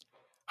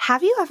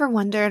Have you ever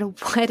wondered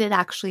what it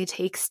actually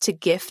takes to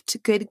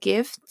gift good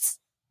gifts?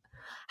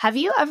 Have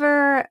you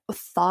ever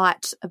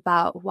thought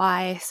about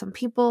why some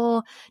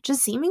people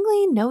just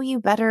seemingly know you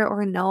better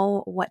or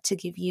know what to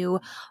give you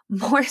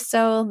more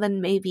so than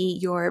maybe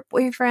your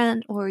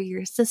boyfriend or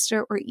your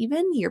sister or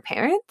even your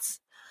parents?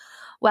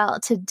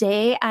 Well,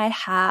 today I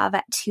have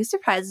two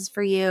surprises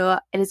for you.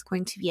 It is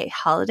going to be a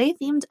holiday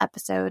themed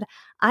episode.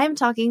 I'm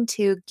talking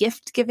to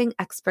gift giving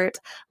expert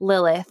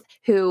Lilith,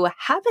 who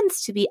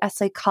happens to be a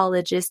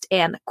psychologist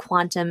and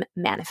quantum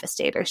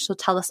manifestator. She'll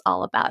tell us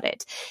all about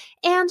it.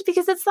 And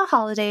because it's the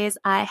holidays,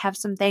 I have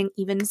something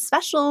even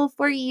special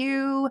for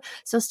you.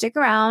 So stick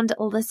around,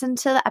 listen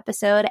to the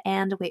episode,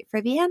 and wait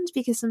for the end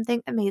because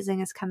something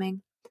amazing is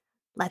coming.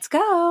 Let's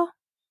go.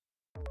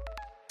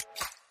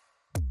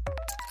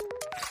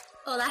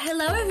 Hola,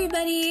 hello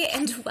everybody,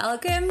 and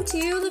welcome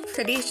to the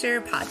Pretty Sure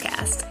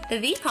podcast,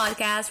 the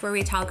podcast where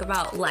we talk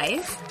about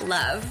life,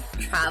 love,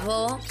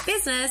 travel,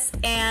 business,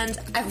 and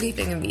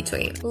everything in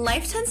between.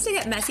 Life tends to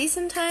get messy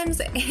sometimes,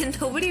 and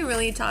nobody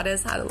really taught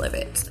us how to live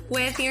it.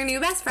 With your new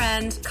best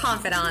friend,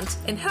 confidant,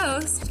 and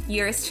host,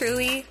 yours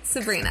truly,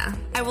 Sabrina.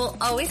 I will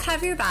always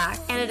have your back,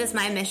 and it is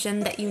my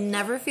mission that you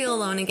never feel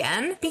alone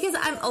again, because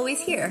I'm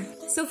always here.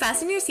 So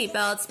fasten your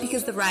seatbelts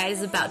because the ride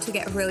is about to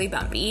get really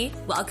bumpy.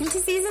 Welcome to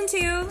season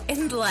 2,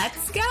 and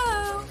let's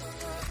go!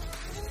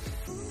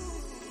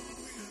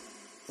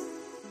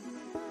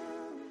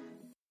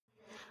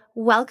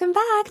 Welcome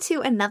back to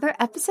another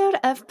episode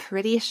of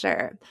Pretty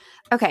Sure.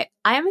 Okay,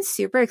 I am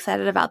super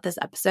excited about this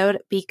episode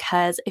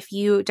because if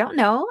you don't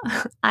know,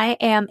 I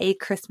am a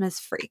Christmas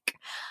freak.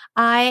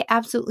 I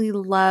absolutely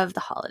love the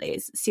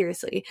holidays.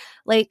 Seriously.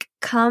 Like,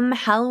 come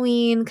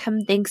Halloween,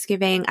 come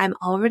Thanksgiving, I'm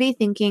already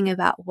thinking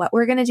about what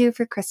we're going to do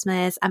for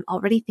Christmas. I'm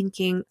already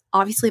thinking,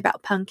 obviously,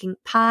 about pumpkin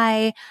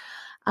pie,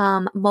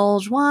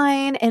 mulled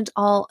wine, and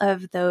all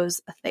of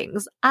those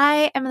things.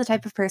 I am the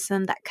type of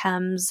person that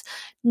comes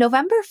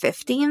November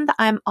 15th,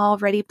 I'm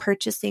already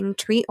purchasing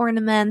tree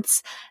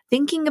ornaments,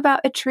 thinking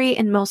about a tree,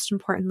 and most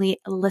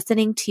importantly,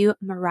 listening to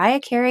Mariah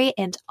Carey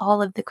and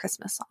all of the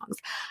Christmas songs.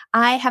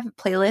 I have a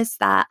playlist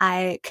that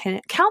I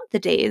can count the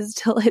days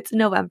till it's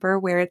November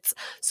where it's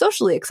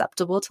socially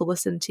acceptable to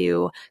listen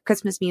to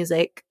Christmas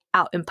music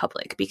out in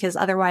public, because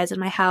otherwise in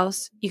my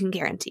house, you can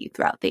guarantee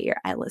throughout the year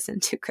I listen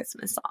to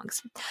Christmas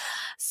songs.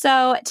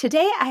 So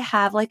today I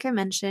have, like I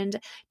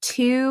mentioned,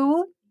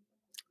 two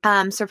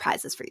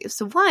surprises for you.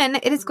 So one,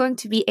 it is going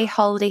to be a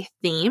holiday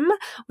theme,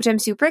 which I'm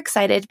super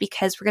excited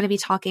because we're going to be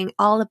talking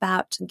all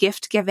about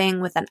gift giving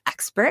with an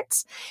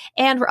expert.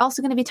 And we're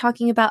also going to be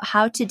talking about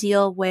how to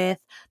deal with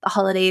the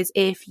holidays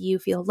if you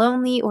feel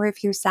lonely or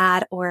if you're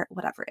sad or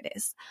whatever it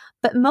is.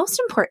 But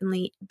most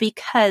importantly,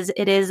 because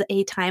it is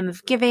a time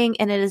of giving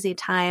and it is a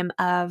time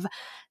of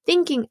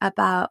thinking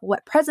about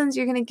what presents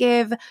you're going to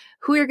give,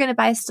 who you're going to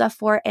buy stuff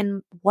for,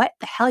 and what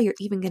the hell you're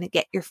even going to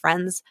get your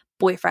friend's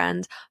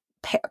boyfriend,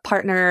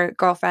 partner,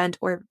 girlfriend,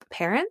 or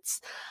parents,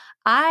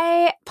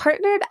 I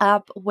partnered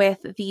up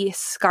with the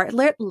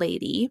Scarlet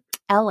Lady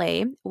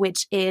LA,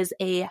 which is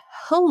a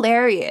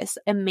hilarious,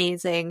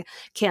 amazing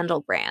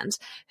candle brand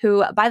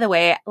who, by the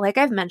way, like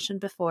I've mentioned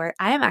before,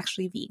 I am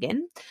actually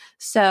vegan.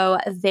 So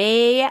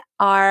they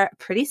are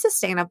pretty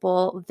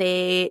sustainable.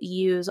 They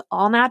use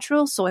all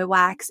natural soy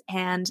wax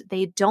and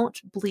they don't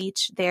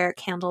bleach their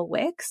candle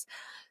wicks.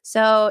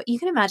 So you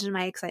can imagine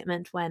my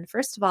excitement when,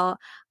 first of all,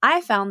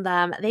 I found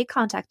them, they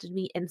contacted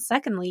me, and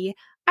secondly,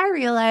 I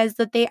realized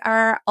that they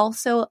are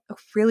also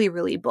really,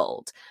 really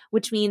bold,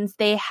 which means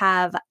they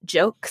have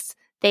jokes.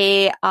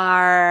 They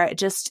are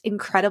just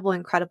incredible,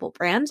 incredible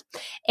brand.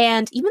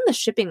 And even the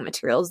shipping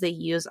materials they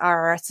use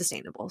are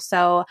sustainable.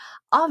 So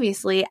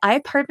obviously I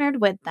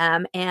partnered with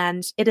them,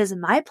 and it is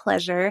my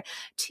pleasure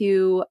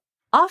to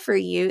offer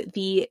you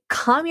the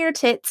Calm Your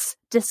Tits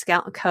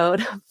discount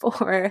code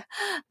for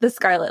the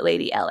Scarlet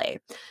Lady LA.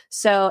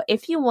 So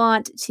if you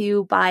want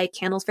to buy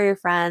candles for your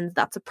friends,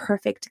 that's a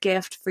perfect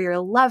gift for your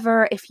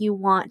lover. If you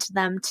want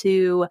them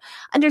to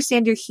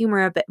understand your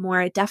humor a bit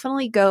more,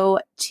 definitely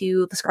go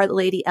to the Scarlet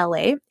Lady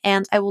LA,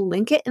 and I will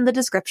link it in the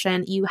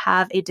description. You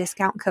have a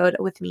discount code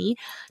with me,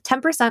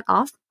 10%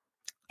 off.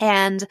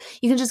 And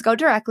you can just go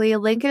directly,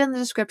 link it in the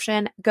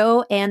description,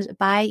 go and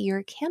buy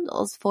your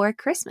candles for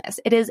Christmas.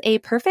 It is a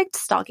perfect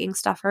stocking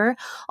stuffer,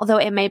 although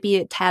it may be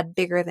a tad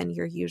bigger than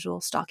your usual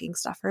stocking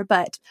stuffer,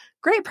 but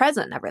great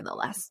present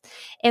nevertheless.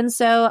 And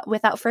so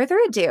without further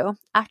ado,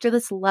 after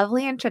this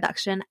lovely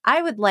introduction,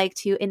 I would like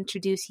to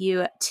introduce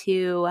you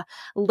to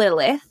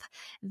Lilith,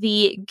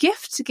 the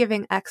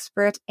gift-giving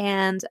expert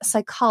and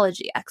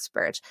psychology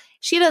expert.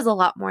 She does a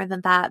lot more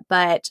than that,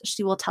 but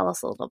she will tell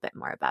us a little bit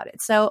more about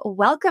it. So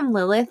welcome,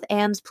 Lilith,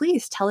 and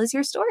please tell us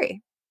your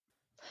story.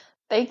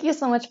 Thank you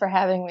so much for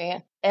having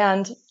me.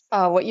 And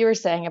what you were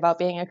saying about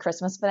being a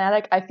Christmas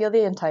fanatic, I feel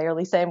the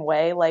entirely same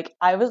way. Like,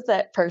 I was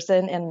that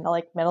person in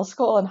like middle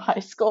school and high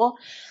school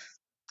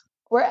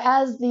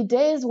Whereas the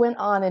days went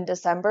on in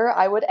December,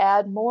 I would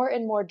add more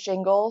and more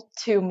jingle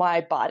to my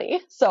body.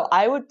 So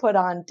I would put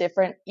on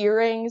different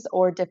earrings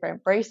or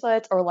different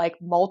bracelets or like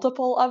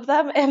multiple of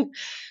them. And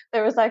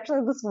there was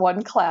actually this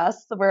one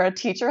class where a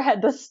teacher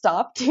had to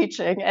stop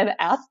teaching and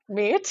ask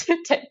me to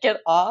take it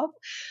off.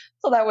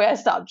 So that way I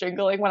stopped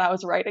jingling when I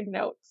was writing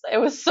notes. It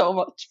was so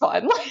much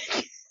fun.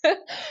 So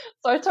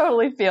I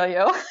totally feel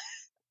you.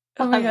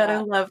 Oh my God,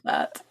 I love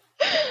that.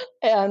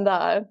 And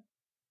I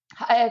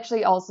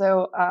actually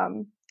also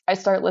I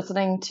start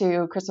listening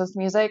to Christmas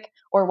music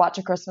or watch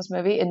a Christmas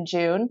movie in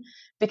June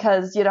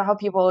because you know how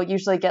people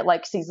usually get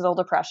like seasonal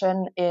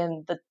depression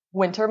in the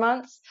winter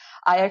months.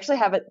 I actually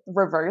have it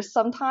reversed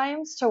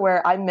sometimes to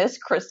where I miss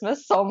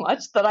Christmas so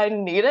much that I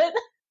need it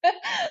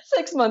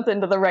 6 months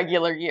into the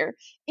regular year,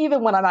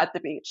 even when I'm at the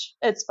beach.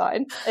 It's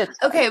fine. It's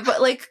fine. Okay,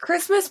 but like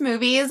Christmas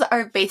movies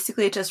are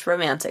basically just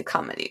romantic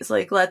comedies.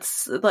 Like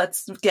let's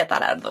get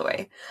that out of the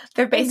way.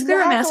 They're basically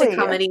romantic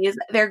comedies.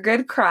 They're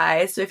good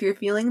cries. So if you're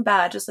feeling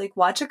bad, just like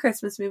watch a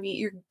Christmas movie,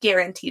 you're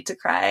guaranteed to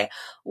cry,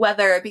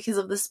 whether because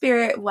of the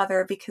spirit,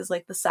 whether because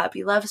like the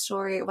sappy love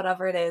story,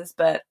 whatever it is.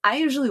 But I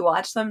usually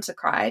watch them to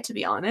cry, to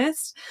be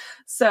honest.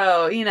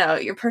 So, you know,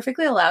 you're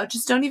perfectly allowed.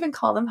 Just don't even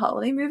call them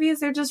holiday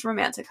movies. They're just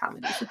romantic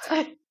comedies.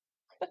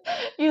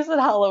 You said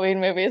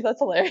Halloween movies. That's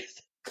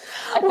hilarious.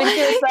 I think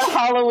you said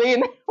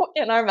Halloween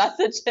in our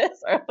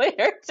messages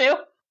earlier too.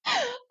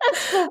 That's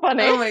so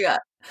funny. Oh my God.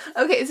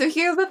 Okay, so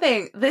here's the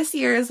thing. This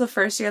year is the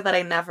first year that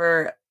I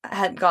never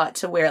had got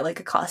to wear like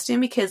a costume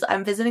because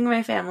I'm visiting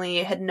my family,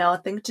 had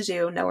nothing to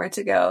do, nowhere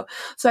to go.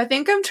 So I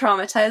think I'm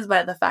traumatized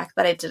by the fact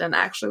that I didn't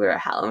actually wear a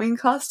Halloween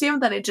costume,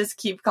 that I just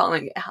keep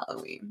calling it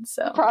Halloween.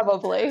 So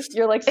probably.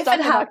 You're like stuck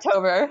in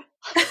October.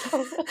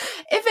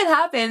 If it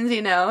happens,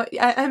 you know,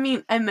 I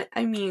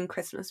mean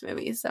Christmas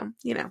movies, so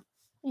you know.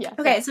 Yeah.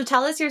 Okay, so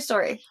tell us your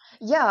story.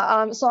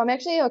 Yeah, so I'm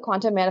actually a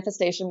quantum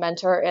manifestation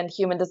mentor and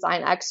human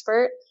design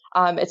expert.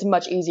 It's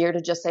much easier to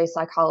just say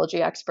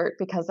psychology expert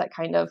because that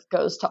kind of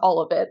goes to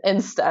all of it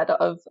instead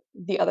of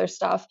the other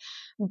stuff.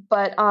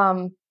 But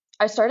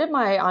I started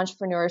my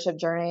entrepreneurship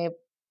journey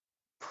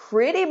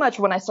pretty much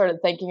when I started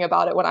thinking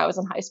about it when I was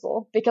in high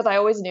school, because I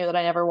always knew that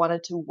I never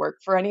wanted to work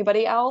for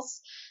anybody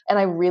else. And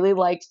I really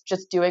liked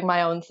just doing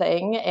my own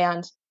thing,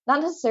 and not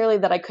necessarily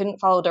that I couldn't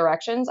follow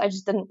directions. I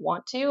just didn't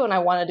want to, and I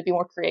wanted to be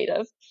more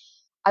creative.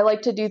 I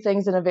like to do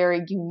things in a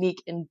very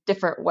unique and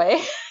different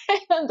way.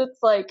 And it's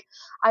like,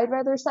 I'd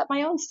rather set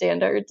my own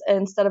standards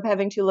instead of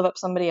having to live up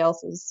somebody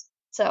else's.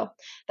 So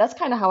that's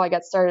kind of how I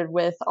got started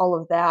with all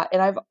of that.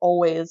 And I've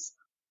always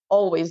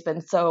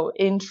been so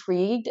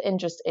intrigued and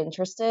just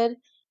interested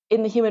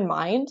in the human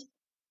mind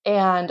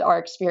and our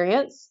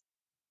experience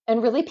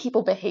and really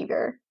people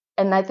behavior.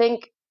 And I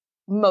think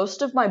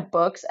most of my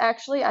books,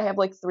 actually, I have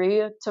like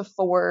 3 to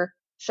 4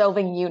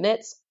 shelving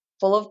units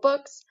full of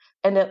books,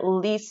 and at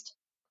least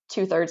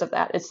 2/3 of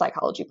that is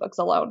psychology books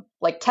alone,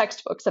 like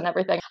textbooks and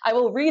everything. I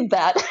will read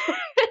that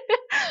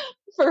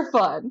for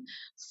fun.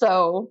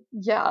 So,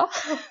 yeah.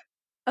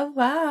 Oh,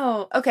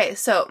 wow. Okay,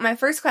 so my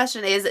first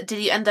question is, did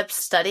you end up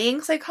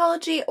studying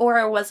psychology,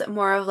 or was it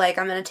more of like,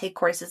 I'm going to take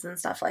courses and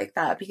stuff like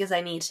that because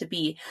I need to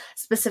be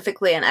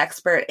specifically an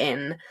expert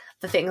in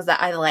the things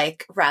that I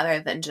like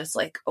rather than just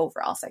like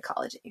overall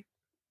psychology?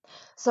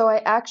 So I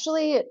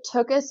actually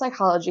took a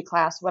psychology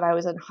class when I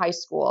was in high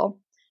school,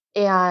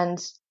 and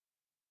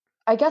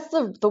I guess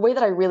the way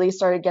that I really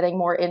started getting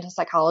more into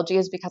psychology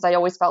is because I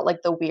always felt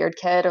like the weird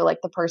kid, or like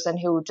the person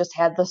who just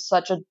had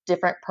such a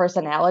different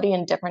personality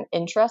and different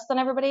interests than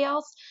everybody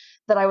else,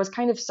 that I was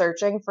kind of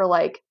searching for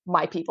like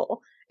my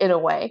people in a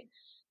way.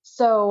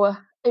 So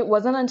it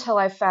wasn't until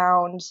I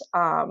found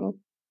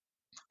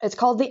it's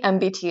called the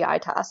MBTI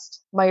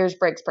test,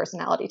 Myers-Briggs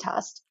personality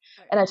test.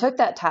 And I took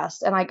that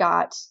test and I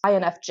got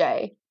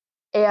INFJ.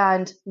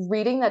 And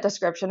reading that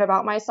description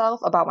about myself,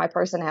 about my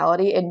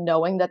personality, and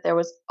knowing that there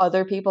was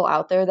other people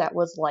out there that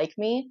was like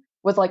me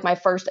was like my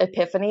first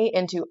epiphany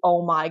into,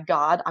 oh my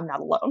God, I'm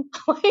not alone.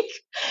 Like,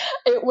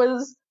 it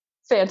was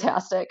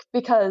fantastic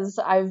because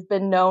I've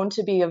been known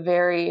to be a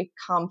very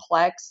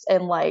complex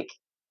and like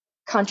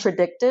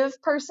contradictive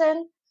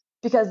person,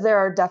 because there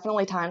are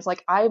definitely times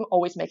like I'm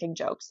always making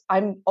jokes.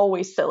 I'm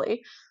always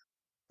silly,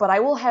 but I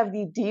will have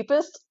the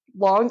deepest,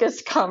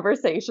 longest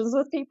conversations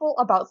with people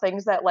about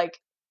things that like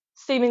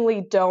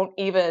seemingly don't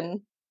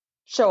even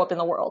show up in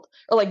the world,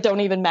 or like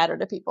don't even matter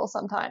to people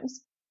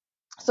sometimes.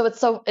 So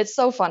it's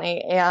so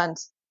funny, and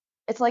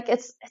it's like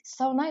it's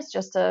so nice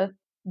just to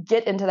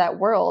get into that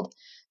world.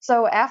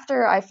 So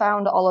after I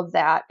found all of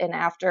that, and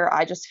after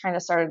I just kind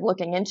of started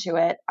looking into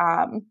it,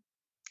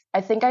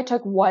 I think I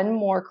took one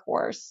more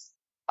course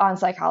on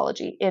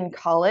psychology in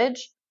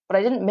college, but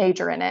I didn't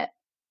major in it.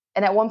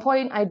 And at one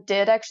point, I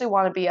did actually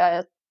want to be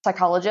a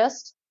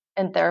psychologist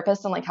and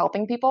therapist and like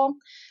helping people,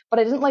 but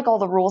I didn't like all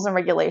the rules and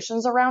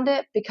regulations around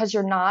it, because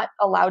you're not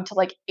allowed to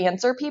like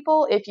answer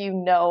people if you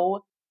know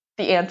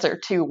the answer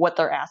to what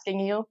they're asking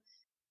you,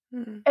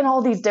 and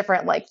all these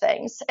different like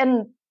things.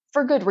 And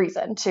for good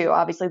reason too.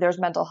 Obviously, there's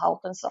mental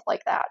health and stuff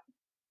like that.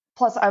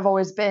 Plus,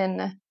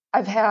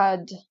 I've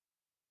had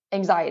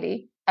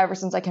anxiety ever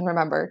since I can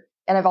remember.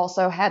 And I've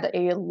also had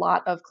a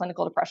lot of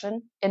clinical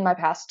depression in my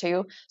past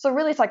too. So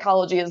really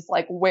psychology is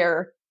like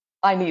where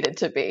I needed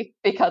to be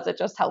because it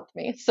just helped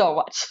me so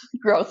much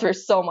grow through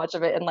so much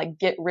of it and like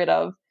get rid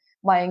of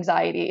my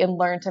anxiety and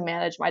learn to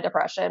manage my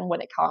depression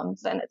when it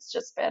comes. And it's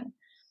just been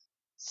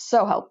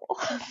so helpful.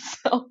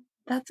 So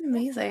That's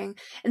amazing.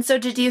 And so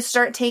did you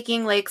start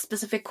taking like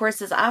specific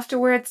courses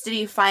afterwards? Did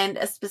you find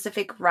a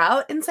specific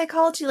route in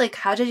psychology? Like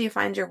how did you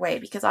find your way?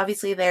 Because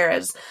obviously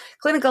there's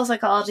clinical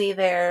psychology,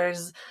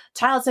 there's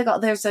child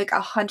psychology, there's like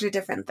 100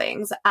 different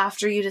things.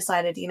 After you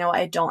decided,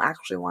 I don't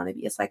actually want to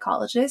be a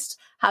psychologist,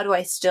 how do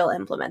I still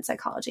implement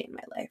psychology in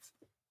my life?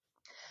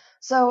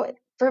 So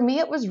for me,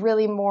 it was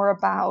really more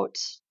about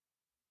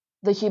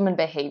the human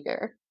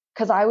behavior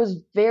because I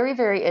was very,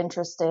 very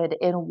interested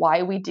in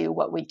why we do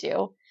what we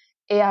do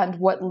and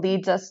what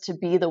leads us to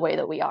be the way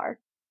that we are.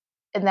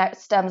 And that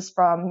stems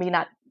from me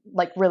not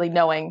like really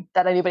knowing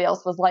that anybody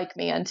else was like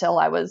me until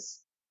I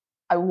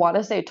want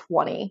to say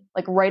 20,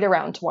 like right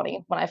around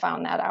 20 when I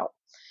found that out.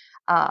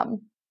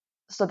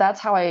 So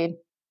that's how I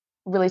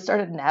really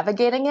started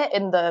navigating it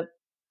in the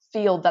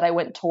field that I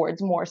went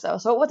towards more so.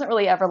 So it wasn't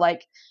really ever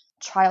like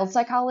child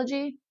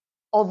psychology,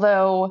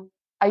 although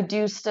I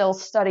do still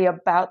study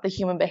about the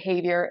human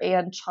behavior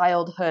and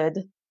childhood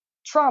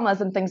traumas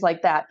and things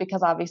like that,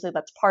 because obviously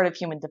that's part of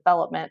human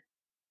development.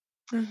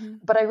 Mm-hmm.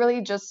 But I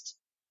really just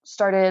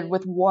started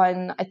with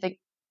I think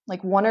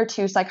like one or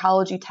two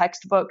psychology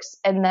textbooks,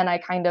 and then I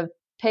kind of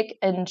pick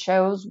and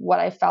chose what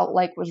I felt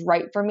like was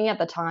right for me at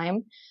the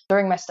time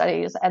during my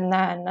studies, and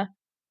then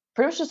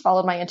pretty much just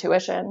followed my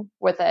intuition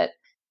with it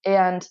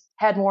and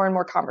had more and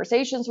more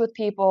conversations with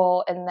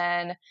people. And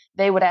then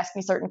they would ask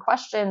me certain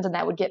questions and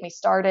that would get me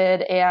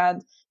started.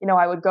 And,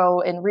 I would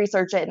go and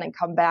research it and then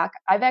come back.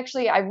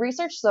 I've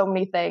researched so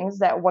many things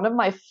that one of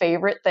my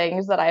favorite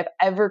things that I've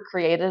ever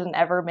created and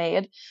ever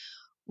made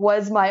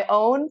was my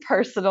own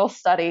personal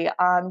study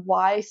on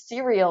why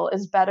cereal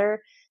is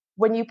better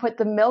when you put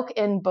the milk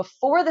in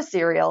before the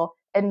cereal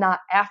and not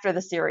after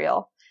the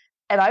cereal.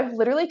 And I've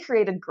literally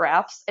created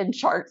graphs and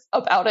charts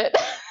about it.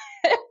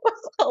 It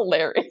was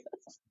hilarious.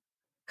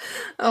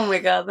 Oh my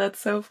God, that's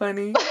so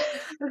funny.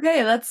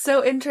 Okay, that's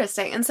so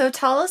interesting. And so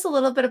tell us a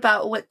little bit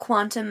about what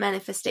quantum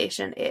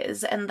manifestation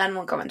is, and then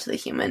we'll go into the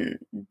human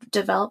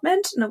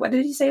development. No, what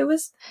did you say it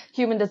was?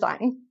 Human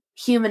design.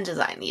 Human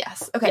design,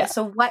 yes. Okay, Yeah.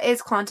 So what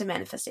is quantum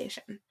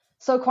manifestation?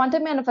 So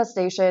quantum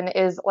manifestation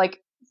is like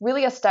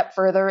really a step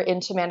further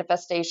into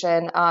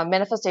manifestation.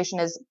 Manifestation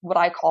is what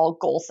I call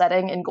goal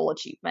setting and goal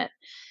achievement.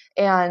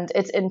 And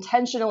it's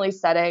intentionally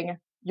setting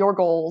your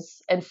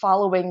goals and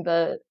following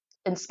the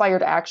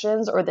inspired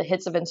actions or the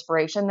hits of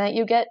inspiration that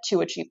you get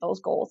to achieve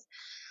those goals.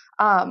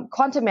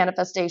 Quantum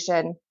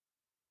manifestation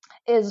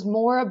is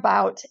more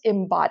about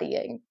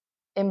embodying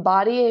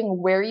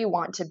where you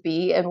want to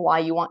be and why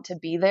you want to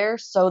be there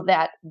so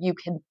that you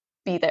can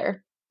be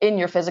there in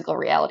your physical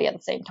reality at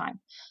the same time.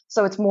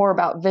 So it's more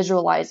about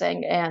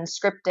visualizing and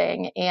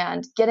scripting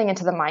and getting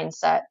into the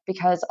mindset,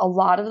 because a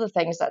lot of the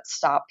things that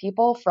stop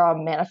people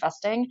from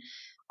manifesting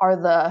are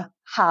the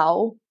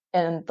how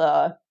and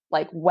the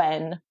like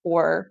when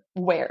or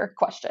where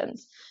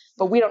questions.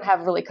 But we don't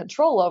have really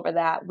control over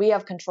that. We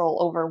have control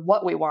over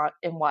what we want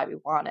and why we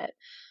want it.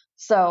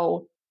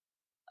 So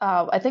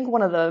I think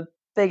one of the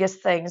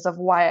biggest things of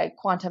why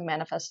quantum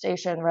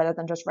manifestation rather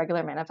than just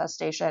regular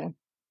manifestation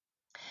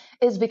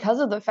is because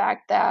of the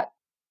fact that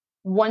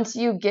once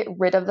you get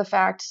rid of the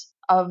fact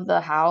of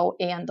the how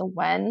and the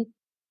when,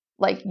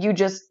 like you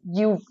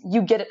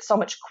get it so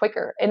much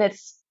quicker, and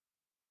it's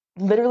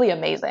literally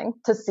amazing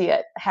to see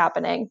it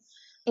happening.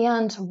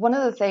 And one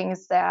of the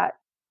things that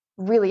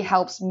really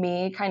helps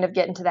me kind of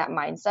get into that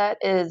mindset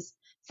is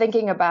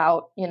thinking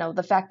about,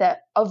 the fact that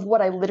of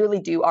what I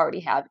literally do already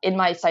have in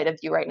my sight of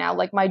view right now,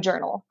 like my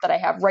journal that I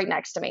have right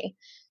next to me.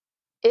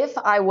 If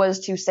I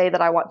was to say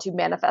that I want to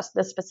manifest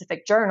this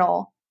specific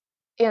journal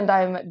and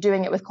I'm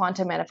doing it with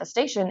quantum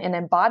manifestation and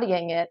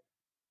embodying it,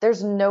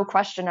 there's no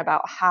question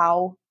about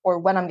how or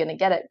when I'm going to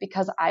get it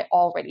because I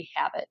already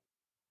have it.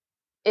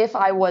 If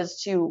I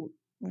was to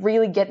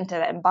really get into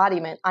that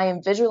embodiment, I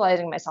am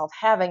visualizing myself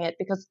having it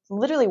because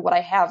literally what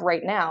I have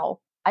right now,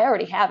 I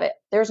already have it.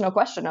 There's no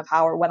question of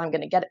how or when I'm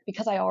going to get it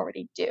because I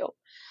already do.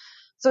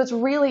 So it's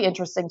really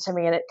interesting to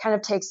me, and it kind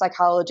of takes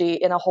psychology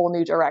in a whole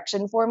new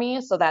direction for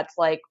me. So that's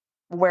like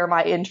where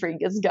my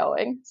intrigue is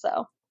going.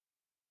 So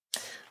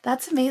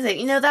that's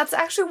amazing. That's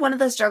actually one of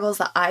the struggles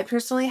that I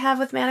personally have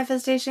with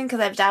manifestation because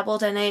I've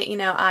dabbled in it.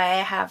 I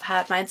have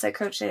had mindset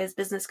coaches,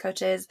 business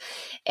coaches,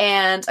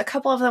 and a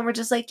couple of them were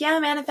just like, yeah,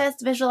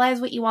 manifest,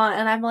 visualize what you want.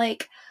 And I'm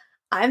like,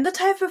 I'm the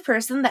type of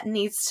person that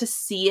needs to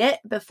see it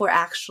before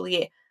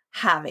actually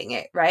having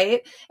it,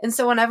 right? And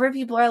so whenever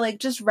people are like,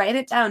 just write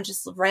it down,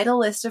 just write a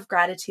list of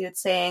gratitude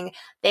saying,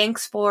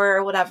 thanks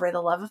for whatever, the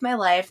love of my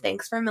life,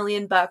 thanks for $1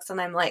 million. And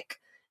I'm like,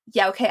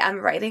 yeah, okay, I'm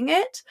writing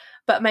it,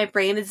 but my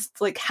brain is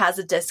like has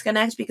a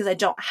disconnect because I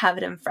don't have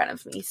it in front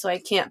of me. So I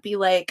can't be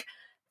like,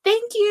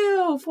 thank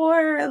you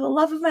for the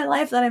love of my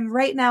life that I'm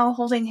right now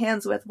holding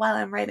hands with while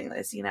I'm writing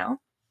this,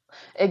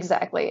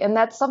 Exactly. And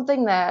that's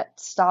something that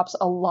stops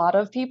a lot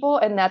of people.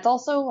 And that's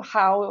also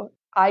how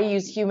I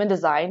use human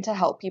design to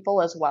help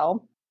people as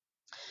well.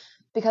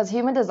 Because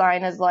human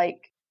design is like,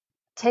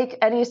 take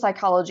any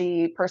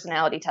psychology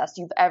personality test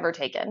you've ever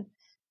taken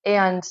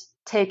and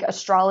take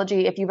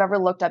astrology. If you've ever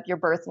looked up your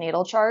birth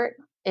natal chart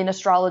in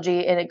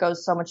astrology, and it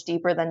goes so much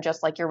deeper than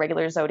just like your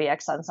regular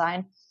zodiac sun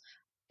sign,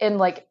 and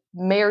like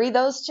marry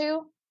those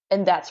two,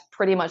 and that's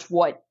pretty much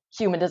what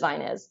human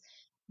design is.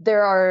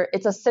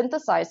 It's a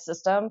synthesized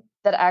system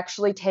that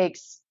actually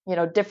takes,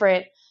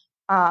 different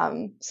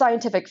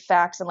scientific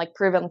facts and like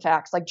proven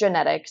facts like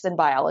genetics and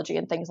biology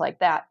and things like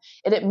that,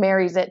 and it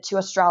marries it to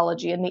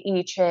astrology and the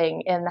I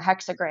Ching and the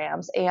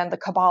hexagrams and the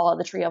Kabbalah,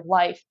 the tree of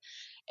life.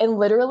 And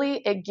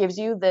literally, it gives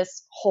you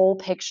this whole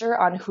picture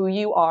on who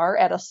you are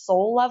at a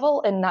soul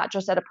level and not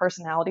just at a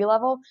personality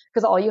level.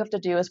 Because all you have to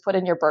do is put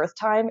in your birth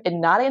time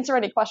and not answer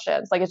any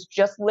questions. Like, it's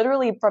just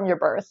literally from your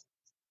birth.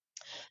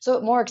 So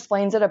it more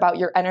explains it about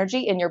your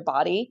energy in your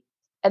body.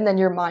 And then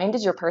your mind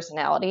is your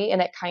personality.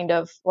 And it kind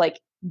of like,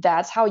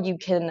 that's how you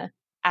can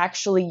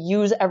actually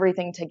use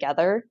everything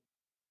together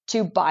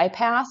to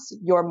bypass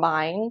your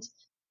mind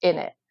in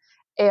it.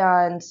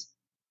 And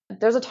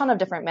there's a ton of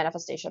different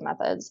manifestation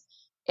methods.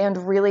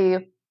 And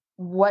really,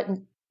 what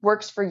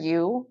works for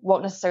you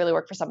won't necessarily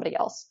work for somebody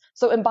else.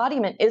 So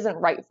embodiment isn't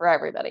right for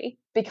everybody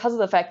because of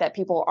the fact that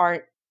people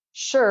aren't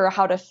sure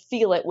how to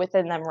feel it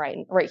within them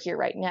right here,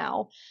 right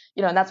now.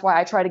 And that's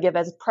why I try to give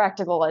as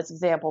practical as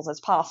examples as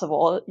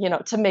possible,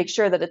 to make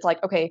sure that it's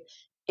like, okay,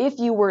 if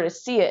you were to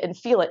see it and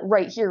feel it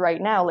right here, right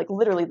now, like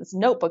literally this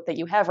notebook that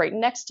you have right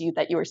next to you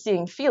that you are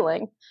seeing,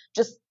 feeling,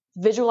 just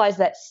visualize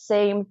that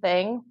same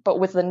thing, but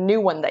with the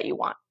new one that you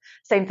want.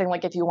 Same thing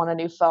like if you want a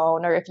new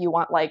phone or if you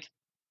want like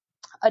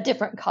a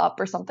different cup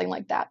or something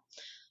like that.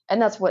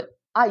 And that's what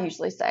I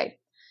usually say.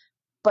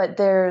 But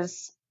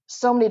there's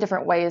so many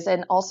different ways.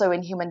 And also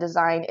in human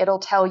design, it'll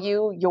tell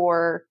you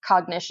your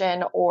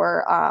cognition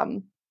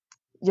or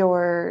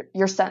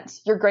your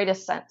sense, your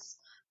greatest sense.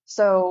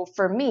 So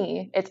for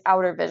me, it's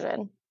outer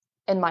vision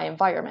in my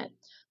environment.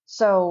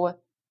 So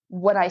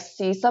when I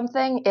see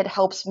something, it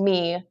helps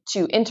me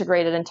to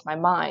integrate it into my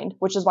mind,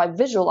 which is why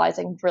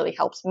visualizing really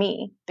helps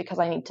me because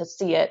I need to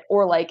see it,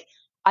 or like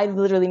I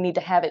literally need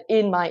to have it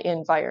in my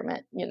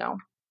environment.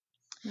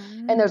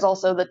 And there's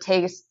also the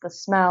taste, the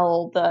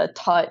smell, the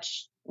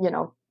touch,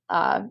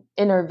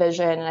 inner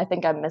vision. And I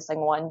think I'm missing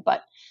one,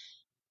 but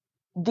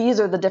these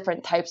are the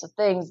different types of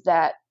things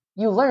that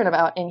you learn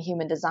about in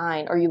human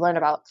design, or you learn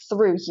about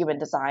through human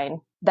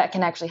design, that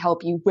can actually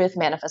help you with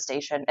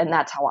manifestation. And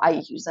that's how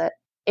I use it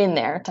in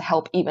there to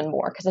help even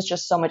more, because it's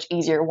just so much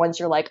easier once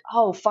you're like,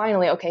 oh,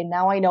 finally, okay,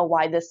 now I know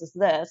why this is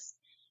this,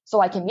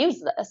 so I can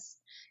use this.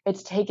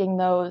 It's taking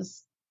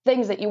those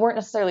things that you weren't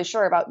necessarily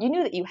sure about, you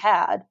knew that you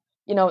had.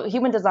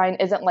 Human design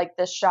isn't like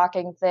this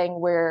shocking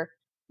thing where,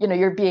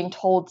 you're being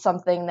told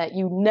something that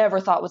you never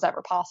thought was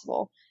ever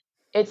possible.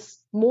 It's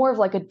more of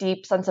like a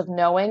deep sense of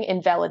knowing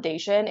and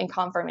validation and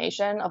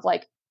confirmation of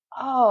like,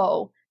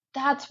 oh,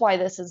 that's why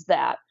this is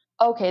that.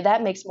 Okay,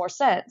 that makes more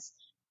sense.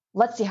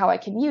 Let's see how I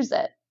can use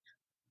it.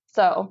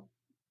 So,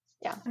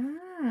 yeah.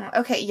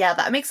 Okay, yeah,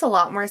 that makes a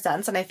lot more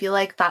sense. And I feel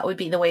like that would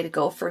be the way to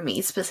go for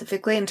me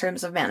specifically in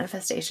terms of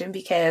manifestation,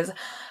 because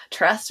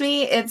trust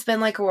me, it's been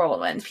like a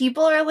whirlwind.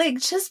 People are like,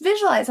 just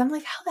visualize. I'm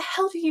like, how the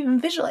hell do you even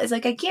visualize?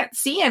 Like, I can't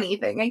see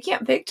anything. I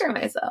can't picture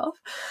myself.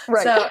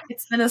 Right. So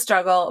it's been a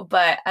struggle,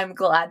 but I'm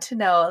glad to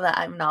know that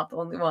I'm not the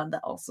only one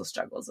that also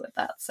struggles with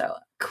that. So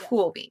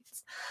cool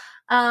beans.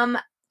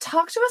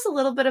 Talk to us a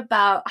little bit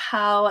about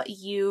how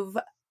you've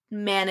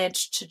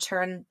managed to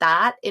turn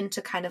that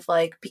into kind of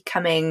like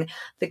becoming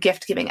the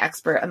gift giving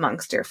expert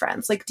amongst your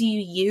friends. Like, do you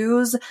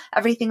use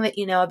everything that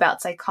you know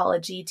about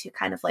psychology to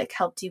kind of like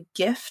help you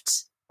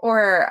gift,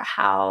 or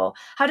how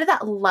did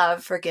that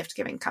love for gift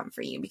giving come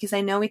for you? Because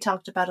I know we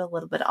talked about it a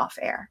little bit off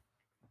air.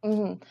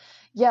 Mm-hmm.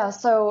 Yeah.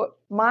 So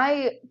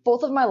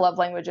both of my love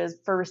languages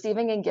for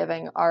receiving and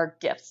giving are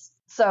gifts.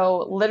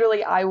 So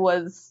literally I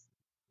was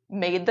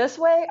made this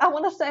way, I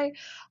want to say,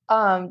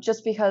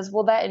 just because,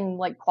 well, that and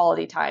like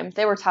quality time,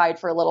 they were tied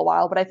for a little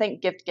while, but I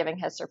think gift giving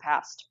has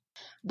surpassed.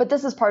 But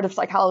this is part of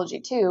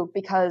psychology too,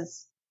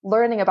 because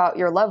learning about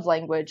your love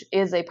language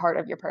is a part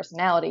of your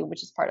personality,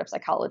 which is part of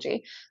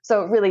psychology.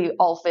 So it really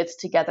all fits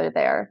together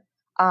there.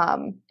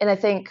 And I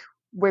think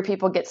where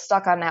people get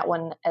stuck on that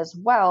one as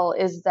well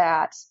is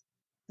that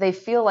they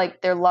feel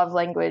like their love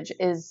language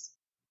is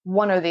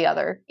one or the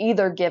other,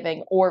 either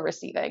giving or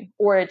receiving,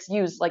 or it's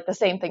used like the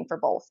same thing for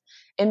both.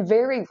 And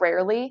very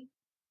rarely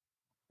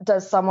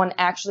does someone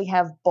actually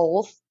have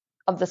both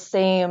of the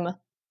same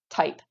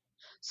type.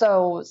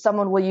 So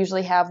someone will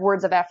usually have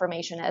words of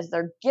affirmation as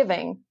their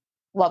giving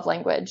love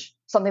language,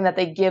 something that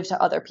they give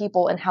to other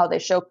people and how they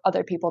show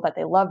other people that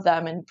they love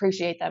them and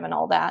appreciate them and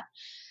all that.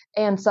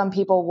 And some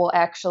people will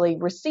actually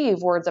receive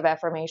words of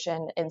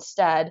affirmation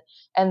instead,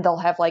 and they'll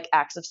have like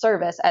acts of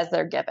service as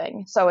they're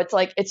giving. So it's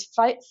like, it's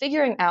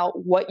figuring out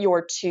what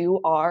your two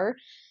are.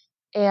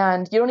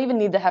 And you don't even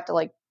need to have to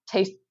like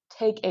take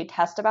a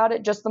test about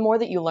it. Just the more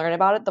that you learn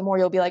about it, the more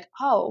you'll be like,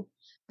 oh,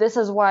 this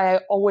is why I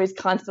always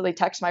constantly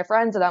text my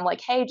friends and I'm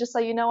like, hey, just so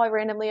you know, I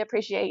randomly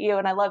appreciate you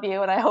and I love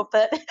you and I hope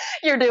that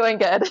you're doing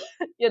good,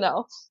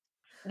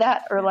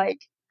 that, or like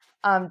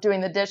doing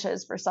the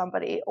dishes for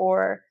somebody,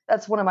 or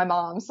that's one of my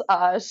moms.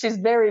 She's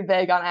very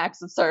big on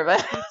acts of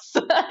service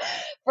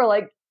for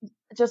like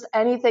just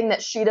anything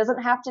that she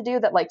doesn't have to do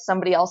that like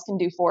somebody else can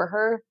do for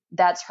her.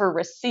 That's her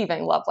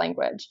receiving love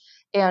language.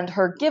 And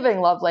her giving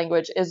love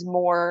language is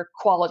more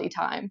quality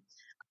time.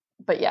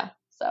 But yeah,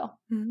 so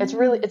it's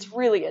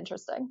really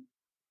interesting.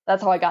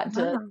 That's how I got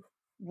into Wow.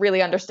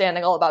 really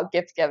understanding all about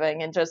gift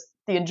giving and just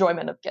the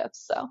enjoyment of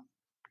gifts. So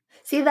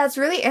See, that's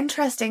really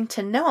interesting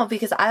to know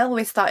because I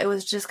always thought it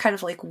was just kind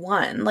of like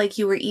one. Like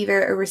you were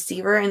either a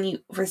receiver and you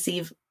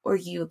receive, or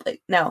you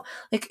like, no,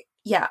 like,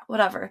 yeah,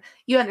 whatever.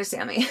 You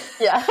understand me.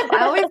 yeah.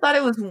 I always thought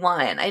it was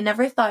one. I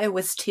never thought it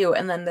was two.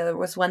 And then there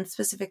was one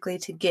specifically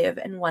to give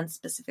and one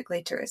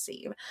specifically to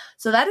receive.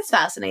 So that is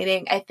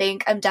fascinating. I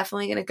think I'm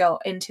definitely going to go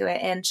into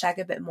it and check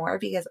a bit more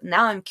because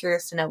now I'm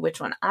curious to know which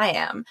one I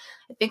am.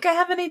 I think I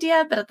have an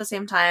idea, but at the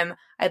same time,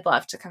 I'd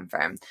love to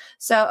confirm.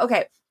 So,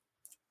 okay.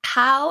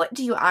 How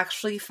do you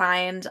actually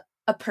find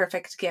a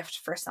perfect gift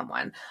for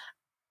someone?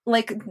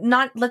 Like,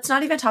 let's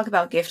not even talk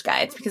about gift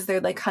guides because there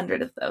are like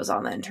hundreds of those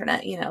on the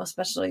internet,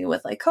 especially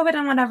with like COVID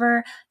and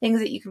whatever, things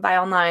that you can buy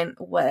online,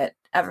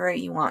 whatever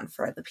you want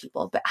for the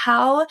people. But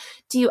how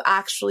do you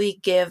actually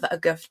give a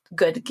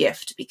good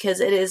gift? Because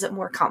it is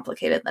more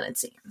complicated than it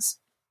seems.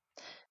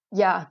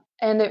 Yeah.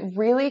 And it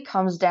really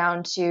comes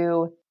down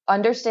to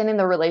understanding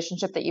the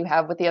relationship that you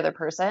have with the other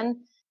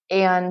person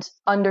and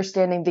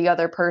understanding the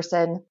other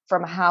person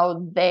from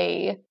how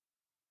they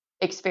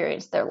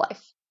experience their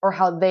life or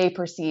how they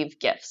perceive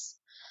gifts.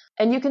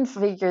 And you can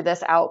figure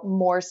this out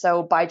more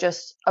so by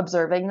just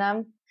observing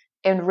them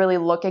and really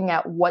looking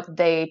at what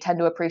they tend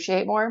to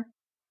appreciate more.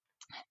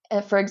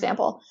 And for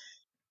example,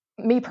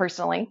 me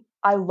personally,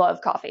 I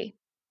love coffee.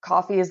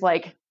 Coffee is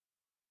like,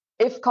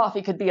 if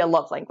coffee could be a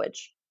love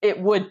language, it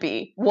would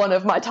be one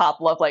of my top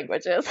love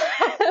languages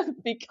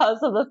because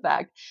of the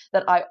fact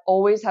that I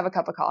always have a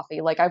cup of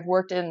coffee. Like I've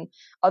worked in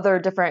other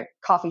different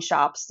coffee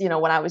shops,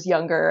 when I was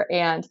younger,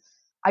 and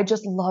I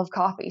just love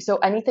coffee. So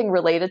anything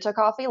related to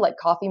coffee, like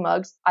coffee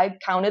mugs, I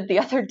counted the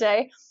other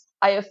day,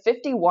 I have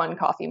 51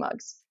 coffee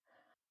mugs.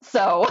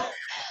 So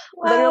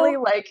literally,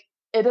 Wow. like,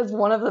 it is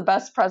one of the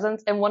best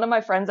presents. And one of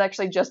my friends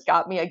actually just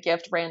got me a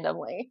gift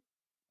randomly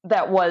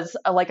that was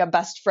like a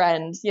best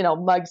friend,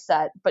 mug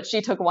set, but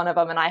she took one of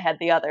them and I had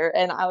the other.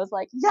 And I was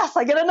like, yes,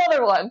 I get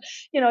another one.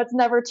 It's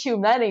never too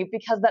many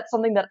because that's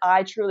something that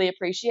I truly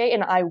appreciate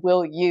and I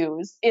will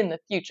use in the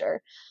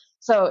future.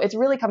 So it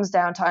really comes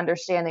down to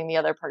understanding the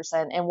other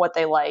person and what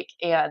they like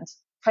and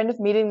kind of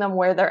meeting them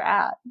where they're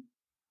at.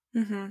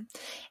 Mm-hmm.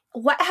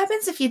 What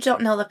happens if you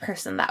don't know the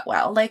person that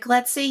well? Like,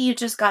 let's say you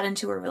just got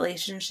into a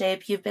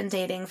relationship, you've been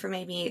dating for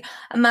maybe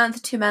a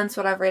month, 2 months,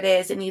 whatever it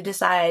is, and you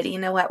decide, you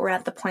know what, we're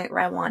at the point where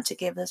I want to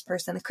give this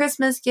person a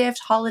Christmas gift,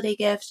 holiday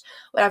gift,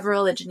 whatever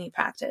religion you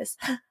practice.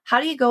 How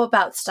do you go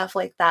about stuff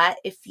like that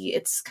if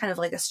it's kind of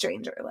like a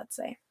stranger, let's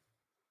say?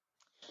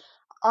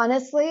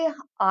 Honestly,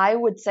 I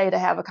would say to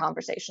have a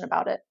conversation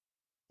about it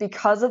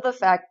because of the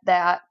fact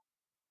that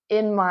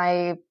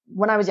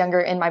when I was younger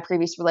in my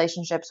previous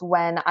relationships,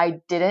 when I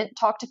didn't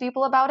talk to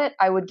people about it,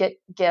 I would get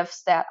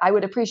gifts that I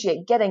would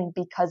appreciate getting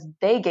because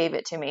they gave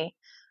it to me.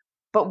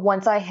 But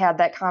once I had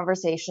that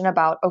conversation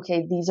about,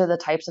 okay, these are the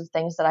types of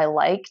things that I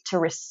like to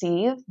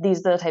receive,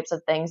 these are the types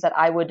of things that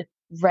I would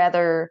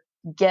rather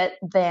get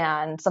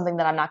than something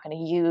that I'm not going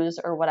to use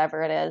or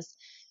whatever it is,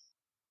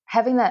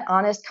 having that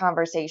honest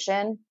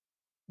conversation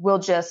will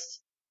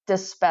just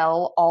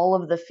dispel all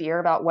of the fear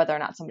about whether or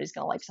not somebody's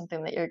going to like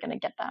something that you're going to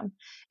get them.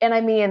 And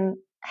I mean,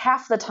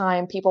 half the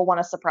time people want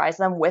to surprise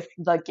them with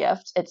the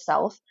gift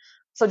itself.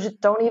 So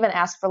just don't even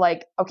ask for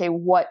like, okay,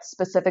 what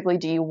specifically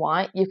do you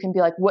want? You can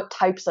be like, what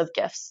types of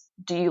gifts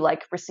do you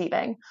like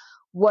receiving?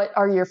 What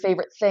are your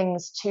favorite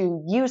things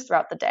to use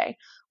throughout the day?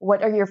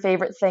 What are your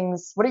favorite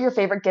things? What are your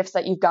favorite gifts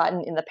that you've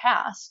gotten in the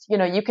past?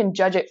 You can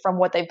judge it from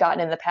what they've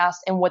gotten in the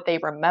past and what they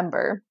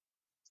remember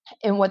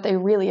and what they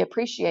really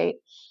appreciate.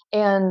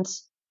 And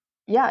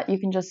yeah, you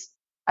can just,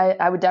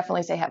 I would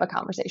definitely say have a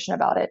conversation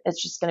about it. It's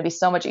just going to be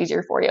so much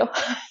easier for you.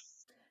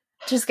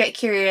 Just get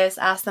curious,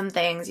 ask them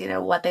things,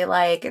 what they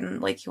like, and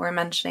like you were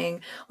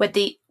mentioning, what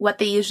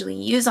they usually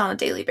use on a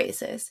daily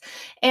basis.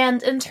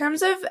 And in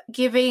terms of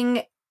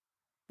giving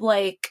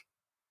like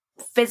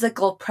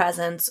physical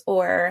presence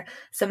or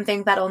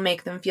something that'll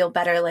make them feel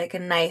better, like a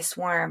nice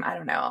warm, I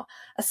don't know,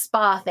 a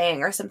spa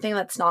thing or something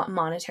that's not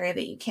monetary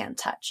that you can't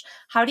touch.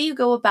 How do you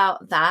go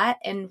about that?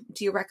 And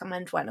do you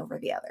recommend one over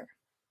the other?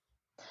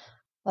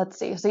 Let's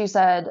see. So you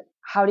said,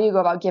 how do you go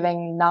about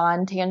giving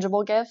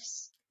non-tangible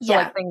gifts? So Yeah.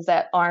 like things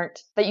that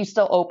you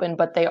still open,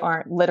 but they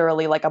aren't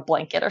literally like a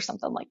blanket or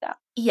something like that.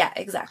 Yeah,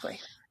 exactly.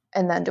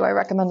 And then do I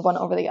recommend one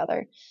over the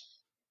other?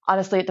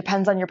 Honestly, it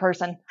depends on your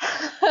person.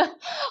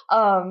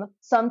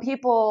 Some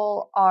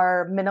people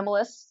are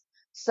minimalists,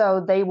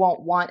 so they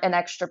won't want an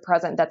extra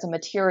present that's a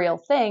material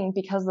thing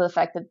because of the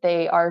fact that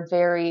they are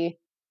they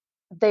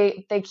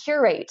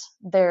curate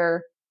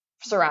their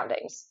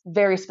surroundings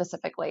very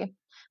specifically.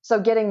 So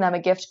getting them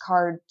a gift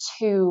card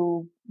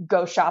to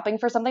go shopping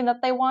for something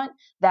that they want,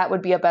 that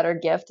would be a better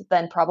gift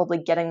than probably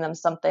getting them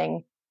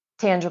something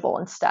tangible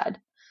instead.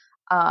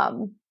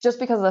 Just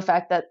because of the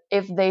fact that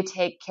if they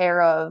take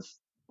care of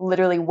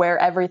literally where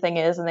everything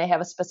is and they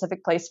have a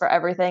specific place for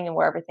everything and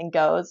where everything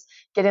goes,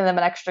 getting them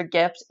an extra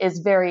gift is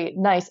very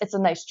nice. It's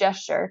a nice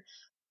gesture,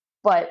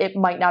 but it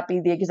might not be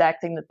the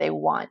exact thing that they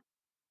want.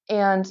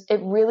 And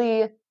it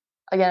really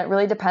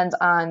depends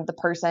on the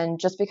person,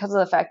 just because of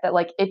the fact that,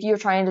 like, if you're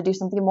trying to do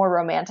something more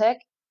romantic,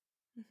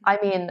 I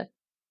mean,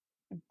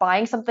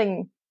 buying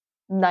something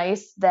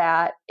nice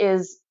that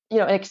is,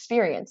 an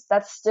experience,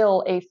 that's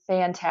still a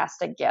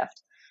fantastic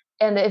gift.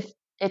 And if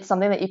it's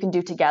something that you can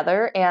do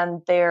together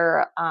and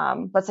their,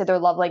 let's say their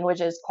love language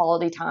is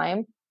quality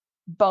time,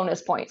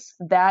 bonus points.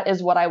 That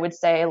is what I would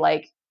say,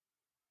 like,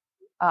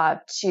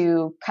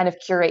 to kind of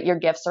curate your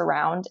gifts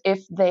around. If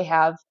they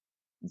have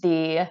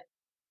the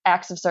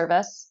acts of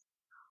service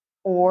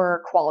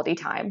or quality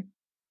time,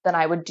 then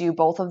I would do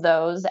both of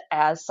those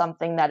as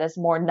something that is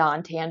more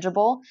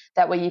non-tangible.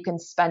 That way you can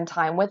spend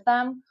time with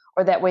them,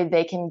 or that way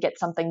they can get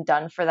something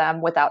done for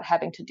them without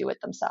having to do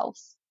it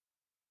themselves.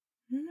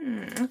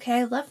 Okay,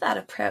 I love that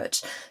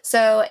approach.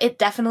 So it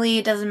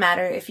definitely doesn't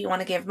matter if you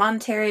want to give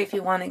monetary, if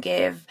you want to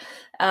give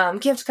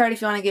gift card,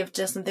 if you want to give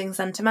just something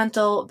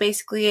sentimental.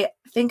 Basically,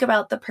 think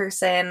about the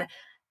person,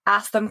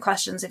 ask them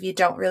questions if you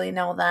don't really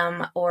know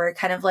them, or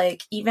kind of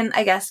like even,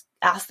 I guess,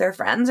 ask their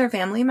friends or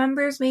family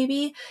members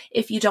maybe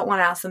if you don't want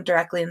to ask them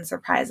directly and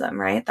surprise them,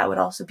 right? That would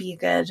also be a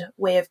good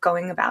way of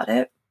going about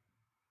it.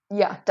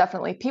 Yeah,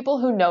 definitely. People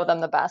who know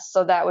them the best.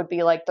 So that would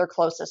be like their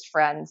closest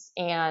friends.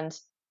 And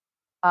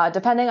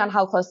depending on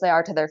how close they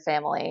are to their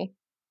family,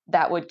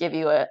 that would give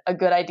you a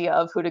good idea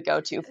of who to go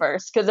to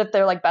first. Because if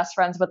they're like best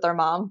friends with their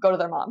mom, go to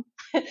their mom.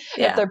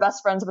 If they're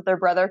best friends with their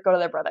brother, go to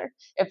their brother.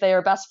 If they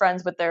are best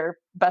friends with their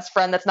best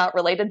friend that's not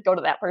related, go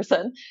to that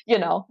person,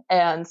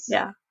 and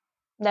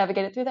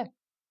navigate it through there.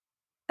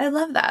 I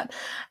love that.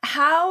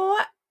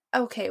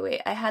 Okay,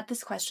 wait, I had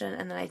this question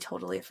and then I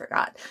totally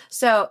forgot.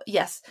 So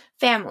yes,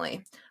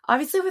 family.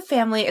 Obviously with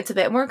family, it's a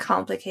bit more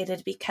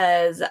complicated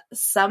because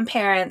some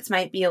parents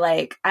might be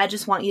like, I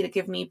just want you to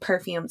give me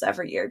perfumes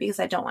every year because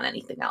I don't want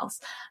anything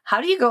else.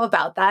 How do you go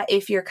about that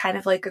if you're kind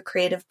of like a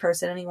creative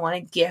person and you want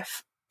to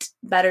gift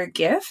better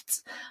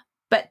gifts,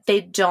 but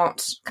they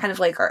don't kind of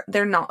like,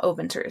 they're not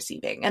open to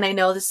receiving? And I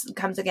know this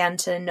comes again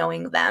to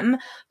knowing them,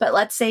 but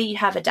let's say you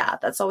have a dad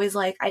that's always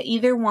like, I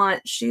either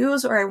want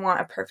shoes or I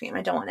want a perfume.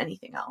 I don't want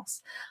anything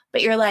else.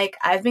 But you're like,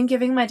 I've been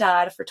giving my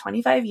dad for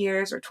 25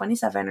 years or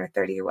 27 or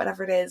 30 or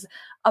whatever it is,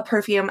 a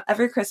perfume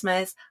every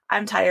Christmas.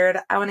 I'm tired.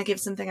 I want to give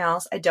something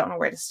else. I don't know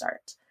where to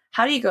start.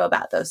 How do you go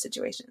about those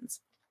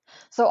situations?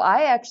 So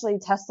I actually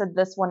tested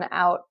this one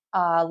out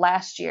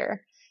last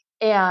year.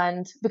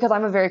 And because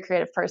I'm a very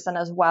creative person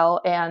as well,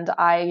 and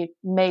I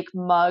make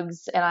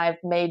mugs and I've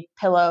made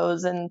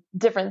pillows and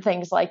different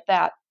things like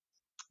that.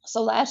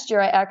 So last year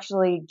I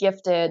actually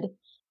gifted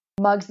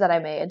mugs that I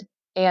made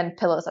and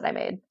pillows that I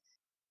made.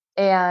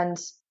 And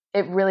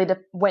it really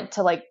went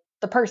to like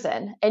the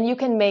person. And you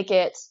can make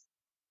it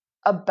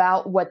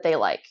about what they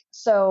like.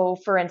 So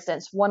for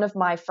instance, one of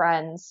my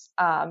friends,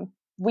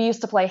 we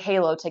used to play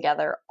Halo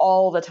together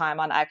all the time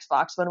on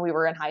Xbox when we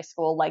were in high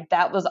school. Like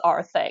that was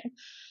our thing.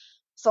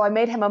 So I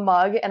made him a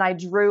mug and I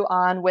drew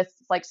on with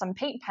like some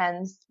paint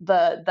pens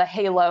the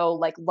Halo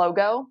like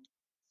logo,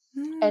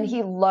 and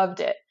he loved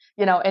it.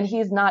 And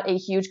he's not a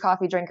huge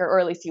coffee drinker, or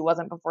at least he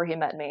wasn't before he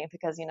met me,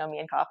 because me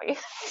and coffee.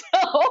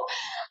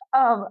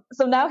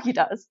 So now he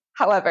does.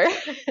 However,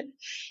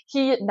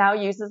 he now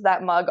uses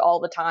that mug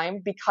all the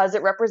time because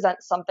it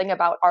represents something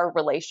about our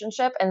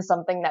relationship and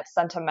something that's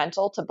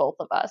sentimental to both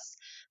of us.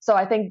 So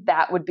I think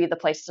that would be the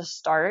place to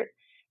start.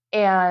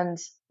 And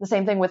the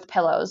same thing with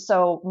pillows.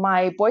 So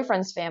my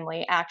boyfriend's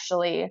family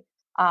actually,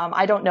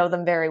 I don't know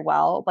them very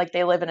well. Like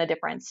they live in a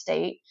different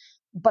state,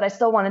 but I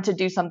still wanted to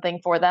do something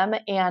for them.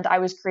 And I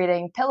was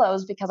creating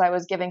pillows because I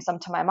was giving some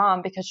to my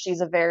mom, because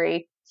she's a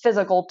very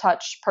physical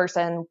touch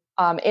person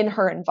in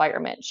her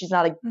environment. She's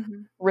not a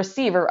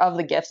receiver of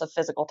the gifts of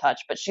physical touch,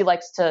 but she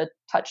likes to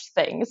touch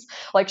things.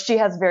 Like she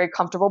has very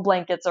comfortable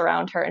blankets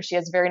around her and she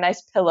has very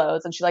nice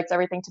pillows and she likes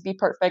everything to be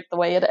perfect the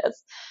way it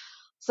is.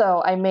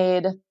 So I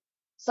made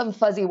some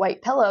fuzzy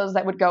white pillows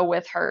that would go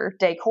with her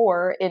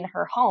decor in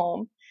her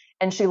home.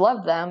 And she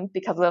loved them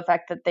because of the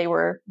fact that they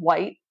were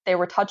white, they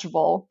were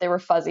touchable, they were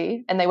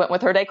fuzzy, and they went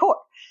with her decor.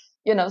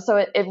 So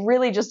it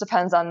really just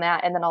depends on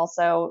that. And then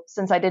also,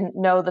 since I didn't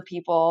know the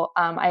people,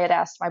 I had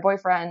asked my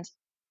boyfriend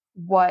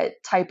what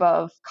type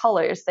of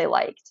colors they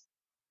liked.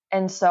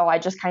 And so I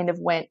just kind of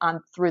went on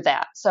through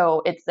that.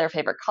 So it's their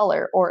favorite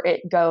color, or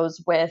it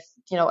goes with,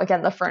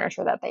 again, the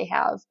furniture that they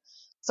have.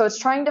 So it's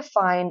trying to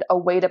find a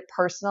way to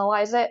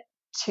personalize it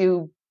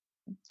to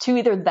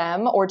either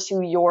them or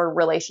to your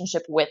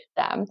relationship with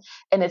them.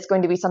 And it's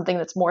going to be something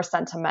that's more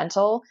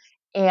sentimental.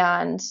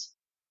 And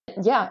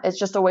yeah, it's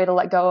just a way to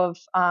let go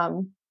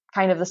of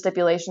kind of the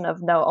stipulation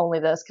of no, only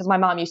this, because my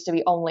mom used to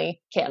be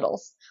only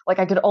candles. Like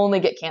I could only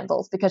get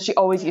candles because she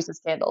always uses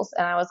candles.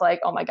 And I was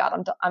like, oh my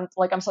God,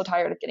 I'm so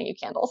tired of getting you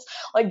candles.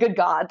 Like, good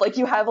God, like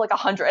you have like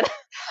 100.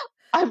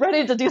 I'm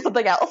ready to do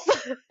something else.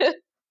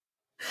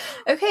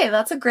 Okay,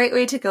 that's a great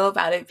way to go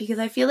about it because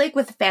I feel like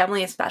with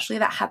family especially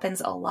that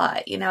happens a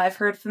lot. You know, I've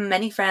heard from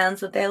many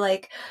friends that they're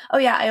like, oh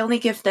yeah, I only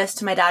give this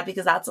to my dad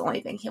because that's the only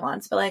thing he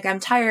wants. But like,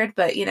 I'm tired,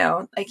 but you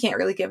know, I can't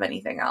really give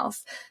anything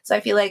else. So I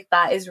feel like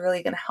that is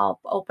really going to help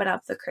open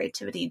up the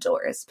creativity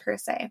doors per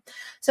se.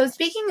 So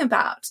speaking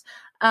about,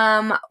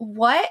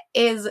 what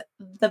is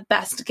the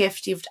best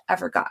gift you've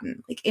ever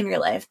gotten like in your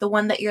life? The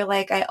one that you're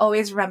like, I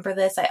always remember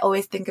this. I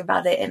always think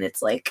about it and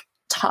it's like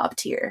top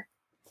tier.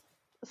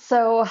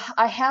 So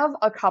I have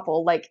a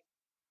couple, like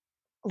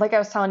I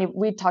was telling you,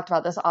 we talked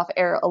about this off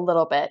air a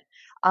little bit.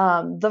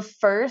 The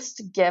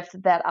first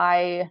gift that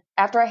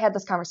after I had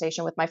this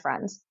conversation with my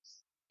friends,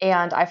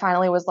 and I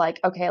finally was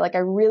like, okay, like I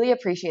really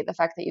appreciate the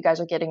fact that you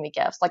guys are getting me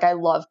gifts. Like I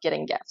love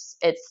getting gifts.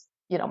 It's,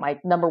 my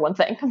number one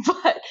thing,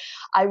 but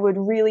I would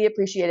really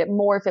appreciate it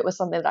more if it was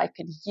something that I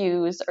could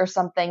use or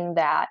something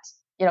that,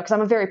 because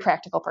I'm a very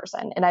practical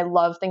person and I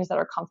love things that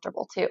are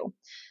comfortable too.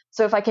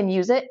 So if I can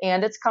use it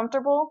and it's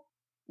comfortable,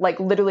 like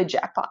literally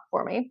jackpot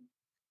for me.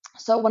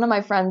 So one of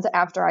my friends,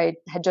 after I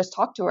had just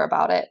talked to her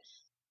about it,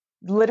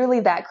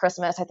 literally that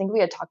Christmas, I think we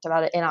had talked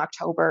about it in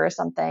October or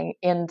something.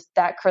 And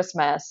that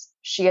Christmas,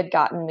 she had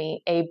gotten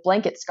me a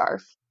blanket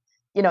scarf,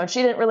 and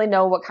she didn't really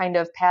know what kind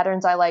of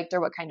patterns I liked or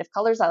what kind of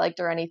colors I liked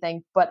or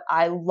anything, but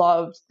I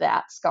loved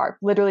that scarf.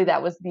 Literally,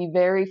 that was the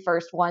very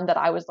first one that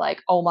I was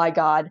like, oh my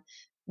God,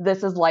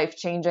 this is life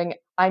changing.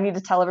 I need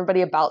to tell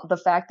everybody about the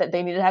fact that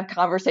they need to have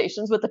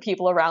conversations with the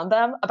people around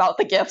them about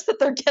the gifts that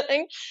they're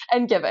getting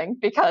and giving,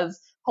 because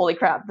holy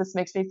crap, this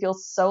makes me feel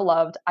so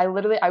loved. I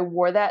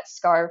wore that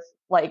scarf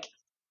like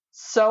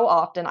so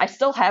often. I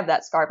still have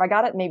that scarf. I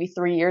got it maybe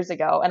 3 years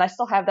ago and I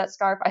still have that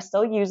scarf. I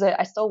still use it.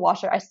 I still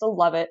wash it. I still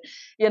love it,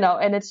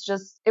 and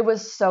it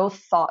was so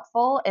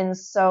thoughtful and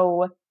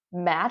so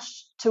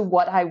matched to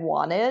what I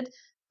wanted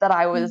that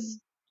I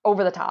was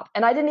over the top.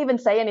 And I didn't even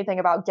say anything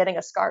about getting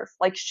a scarf.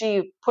 Like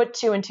she put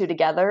two and two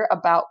together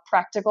about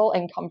practical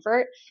and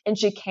comfort, and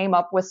she came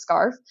up with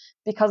scarf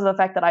because of the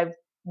fact that I've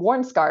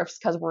worn scarves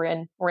because we're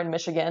in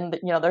Michigan.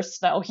 There's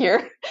snow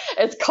here.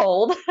 It's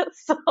cold.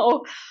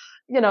 So,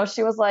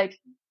 she was like,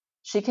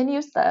 she can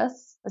use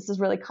this. This is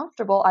really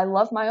comfortable. I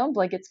love my own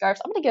blanket scarves.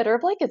 I'm going to get her a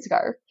blanket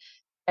scarf.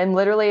 And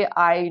literally,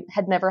 I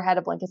had never had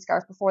a blanket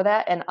scarf before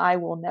that, and I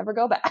will never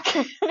go back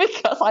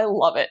because I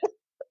love it.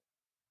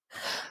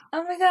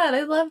 Oh my God,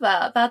 I love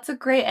that. That's a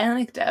great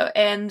anecdote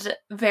and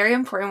very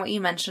important what you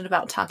mentioned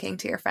about talking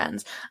to your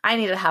friends. I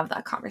need to have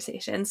that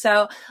conversation.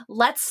 So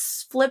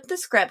let's flip the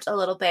script a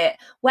little bit.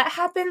 What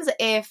happens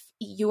if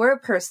you're a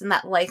person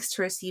that likes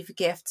to receive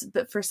gifts,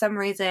 but for some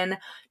reason,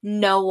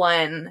 no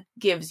one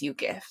gives you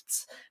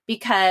gifts?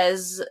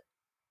 Because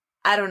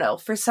I don't know,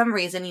 for some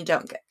reason you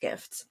don't get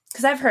gifts.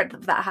 Because I've heard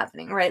of that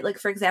happening, right? Like,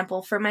 for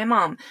example, for my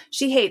mom,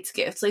 she hates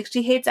gifts. Like,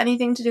 she hates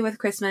anything to do with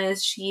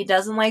Christmas. She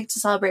doesn't like to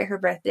celebrate her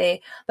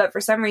birthday. But for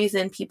some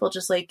reason, people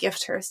just, like,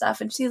 gift her stuff.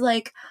 And she's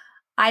like,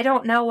 I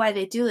don't know why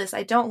they do this.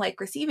 I don't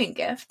like receiving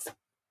gifts.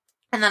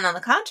 And then on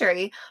the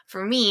contrary,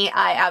 for me,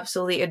 I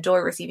absolutely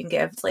adore receiving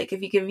gifts. Like,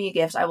 if you give me a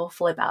gift, I will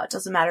flip out. It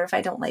doesn't matter if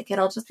I don't like it.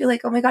 I'll just be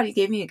like, oh my God, you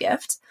gave me a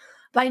gift.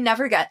 But I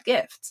never get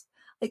gifts.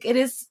 Like, it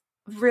is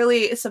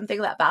really something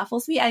that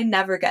baffles me. I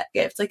never get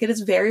gifts. Like, it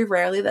is very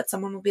rarely that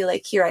someone will be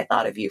like, here, I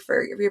thought of you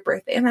for your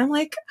birthday. And I'm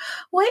like,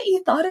 what?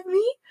 You thought of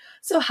me?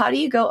 So how do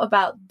you go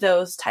about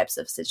those types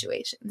of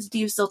situations? Do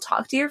you still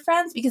talk to your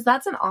friends? Because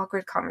that's an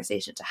awkward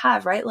conversation to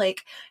have, right?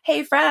 Like,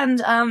 hey,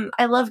 friend,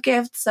 I love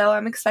gifts, so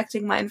I'm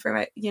expecting mine for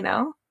my,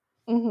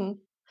 Mm-hmm.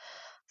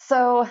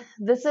 So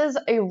this is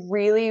a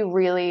really,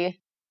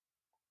 really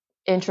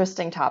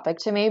interesting topic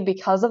to me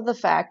because of the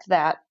fact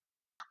that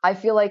I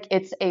feel like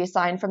it's a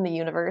sign from the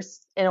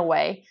universe in a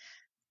way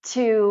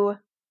for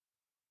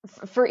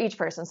each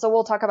person. So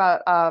we'll talk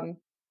about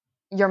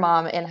your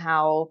mom and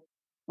how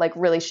like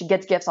really she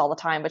gets gifts all the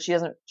time, but she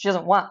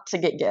doesn't want to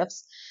get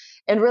gifts.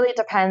 And really it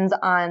depends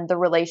on the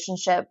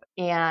relationship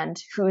and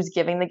who's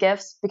giving the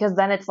gifts, because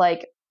then it's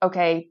like,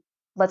 okay,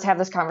 let's have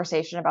this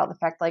conversation about the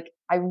fact, like,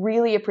 I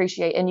really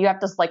appreciate, and you have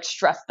to like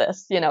stress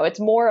this, it's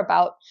more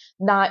about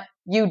not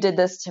you did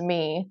this to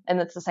me.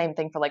 And it's the same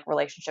thing for like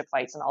relationship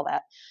fights and all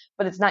that,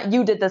 but it's not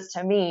you did this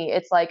to me.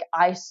 It's like,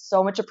 I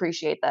so much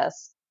appreciate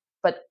this,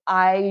 but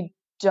I'm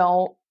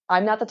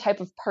not the type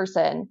of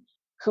person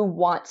who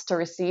wants to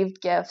receive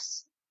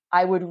gifts.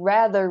 I would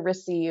rather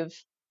receive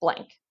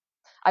blank.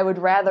 I would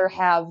rather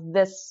have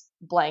this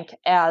blank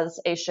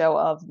as a show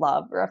of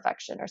love or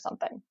affection or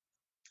something.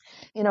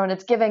 And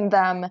it's giving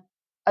them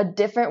a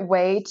different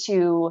way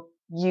to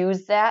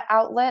use that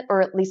outlet,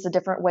 or at least a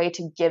different way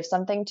to give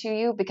something to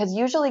you, because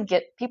usually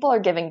people are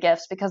giving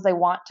gifts because they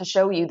want to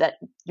show you that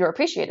you're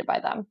appreciated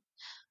by them.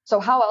 So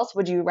how else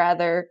would you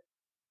rather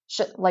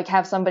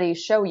have somebody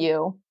show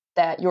you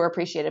that you're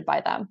appreciated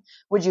by them?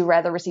 Would you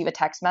rather receive a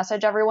text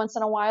message every once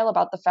in a while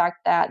about the fact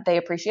that they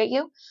appreciate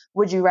you?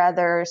 Would you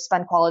rather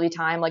spend quality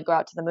time, like go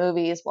out to the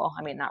movies? Well,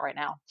 I mean, not right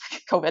now,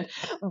 COVID,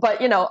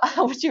 but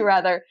would you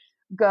rather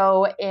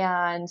go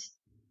and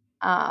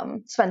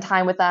spend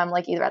time with them,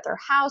 like either at their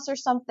house or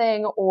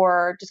something,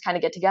 or just kind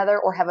of get together,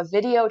 or have a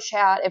video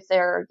chat if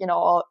they're,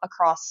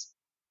 across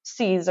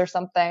seas or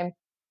something?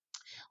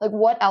 Like,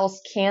 what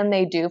else can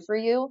they do for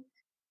you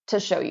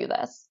to show you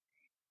this?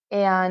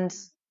 And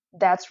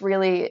that's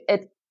really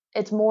it.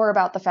 It's more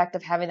about the fact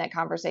of having that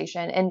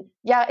conversation. And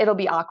yeah, it'll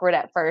be awkward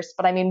at first,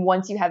 but I mean,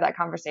 once you have that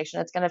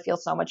conversation, it's going to feel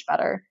so much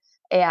better.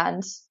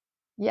 And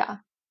yeah,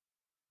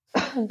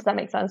 does that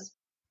make sense?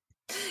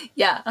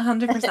 Yeah,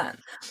 100%.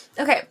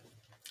 Okay.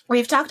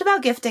 We've talked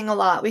about gifting a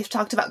lot. We've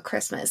talked about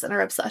Christmas and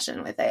our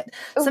obsession with it.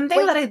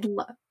 Something that I'd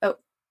love. Oh,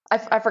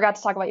 I forgot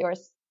to talk about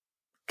yours.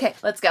 Okay,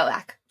 let's go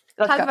back.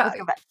 Let's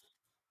go back.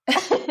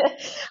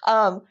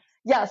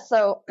 Yeah.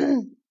 So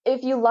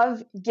if you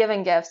love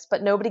giving gifts,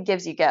 but nobody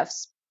gives you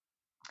gifts,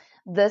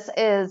 this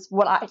is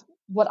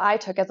what I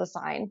took as a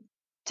sign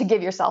to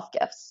give yourself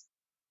gifts,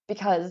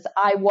 because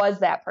I was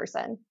that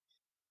person.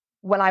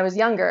 When I was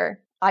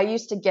younger, I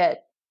used to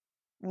get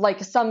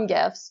like some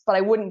gifts, but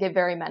I wouldn't get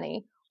very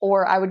many,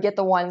 or I would get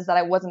the ones that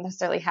I wasn't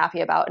necessarily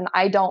happy about. And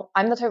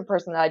I'm the type of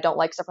person that I don't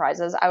like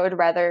surprises. I would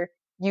rather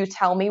you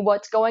tell me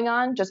what's going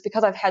on, just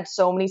because I've had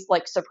so many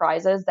like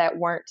surprises that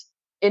weren't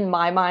in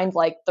my mind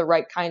like the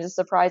right kinds of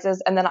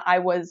surprises. And then I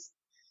was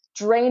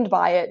drained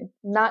by it,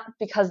 not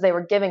because they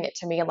were giving it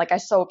to me and like I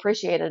so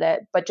appreciated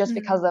it, but just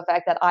because of the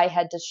fact that I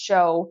had to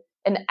show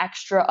an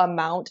extra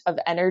amount of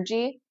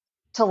energy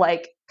to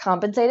like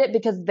compensate it,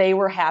 because they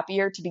were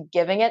happier to be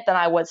giving it than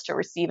I was to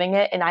receiving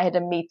it, and I had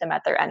to meet them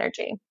at their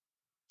energy.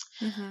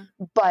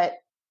 But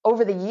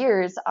over the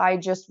years, I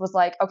just was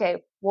like, okay,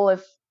 well,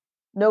 if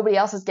nobody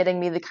else is getting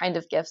me the kind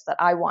of gifts that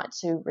I want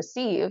to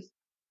receive,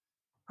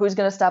 who's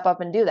going to step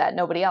up and do that?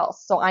 Nobody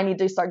else. So I need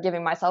to start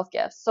giving myself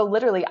gifts. So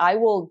literally, I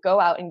will go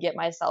out and get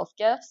myself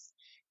gifts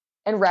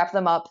and wrap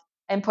them up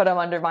and put them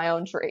under my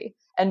own tree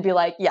and be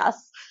like,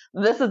 yes,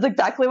 this is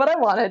exactly what I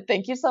wanted.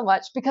 Thank you so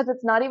much. Because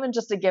it's not even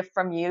just a gift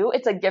from you.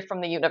 It's a gift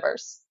from the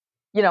universe,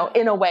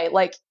 in a way.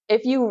 Like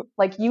if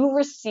you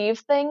receive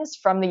things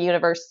from the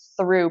universe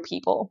through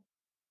people.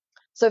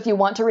 So if you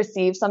want to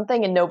receive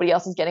something and nobody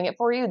else is getting it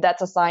for you,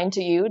 that's a sign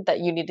to you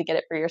that you need to get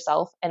it for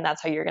yourself. And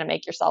that's how you're going to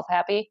make yourself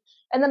happy.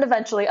 And then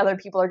eventually other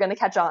people are going to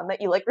catch on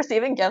that you like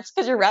receiving gifts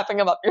because you're wrapping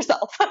them up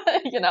yourself,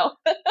 And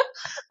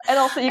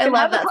also you can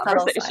have a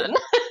conversation.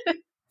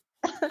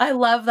 I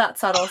love that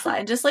subtle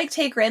sign. Just like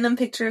take random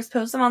pictures,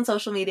 post them on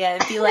social media,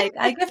 and be like,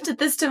 I gifted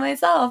this to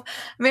myself.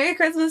 Merry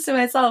Christmas to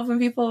myself. And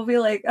people will be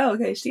like, oh,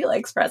 okay, she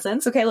likes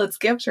presents. Okay, let's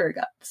gift her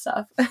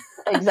stuff.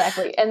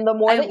 Exactly. And the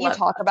more that you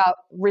talk about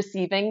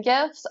receiving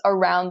gifts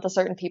around the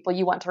certain people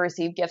you want to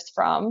receive gifts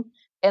from,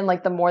 and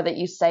like the more that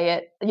you say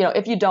it,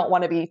 if you don't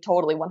want to be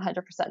totally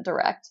 100%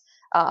 direct,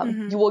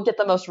 you will get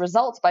the most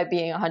results by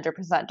being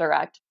 100%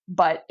 direct.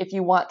 But if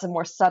you want to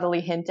more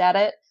subtly hint at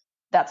it,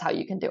 that's how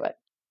you can do it.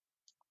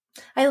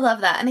 I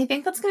love that. And I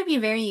think that's going to be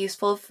very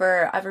useful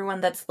for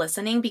everyone that's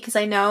listening, because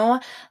I know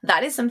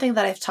that is something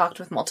that I've talked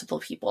with multiple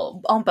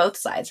people on both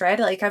sides, right?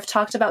 Like I've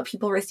talked about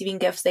people receiving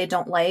gifts they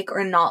don't like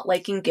or not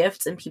liking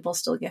gifts and people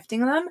still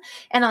gifting them.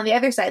 And on the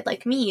other side,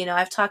 like me,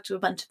 I've talked to a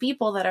bunch of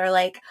people that are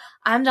like,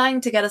 I'm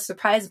dying to get a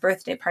surprise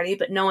birthday party,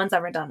 but no one's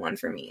ever done one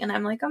for me. And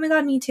I'm like, oh my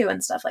God, me too,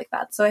 and stuff like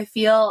that. So I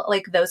feel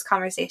like those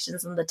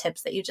conversations and the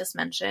tips that you just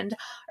mentioned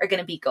are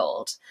going to be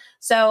gold.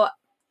 So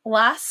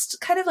last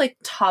kind of like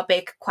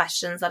topic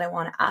questions that I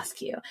want to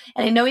ask you.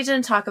 And I know we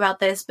didn't talk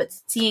about this, but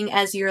seeing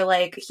as you're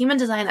like human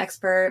design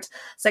expert,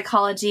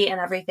 psychology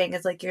and everything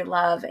is like your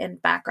love and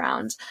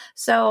background.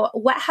 So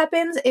what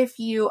happens if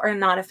you are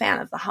not a fan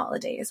of the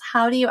holidays?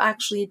 How do you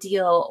actually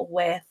deal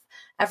with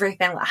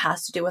everything that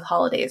has to do with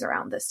holidays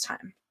around this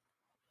time?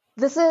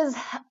 This is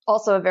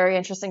also a very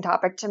interesting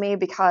topic to me,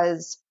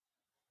 because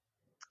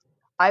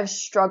I've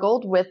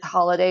struggled with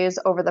holidays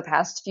over the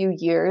past few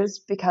years,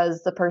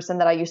 because the person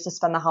that I used to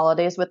spend the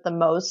holidays with the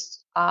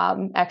most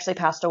actually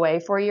passed away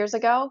 4 years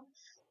ago.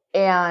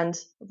 And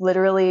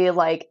literally,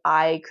 like,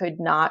 I could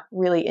not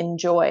really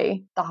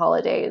enjoy the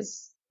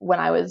holidays when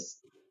I was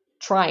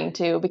trying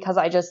to, because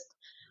I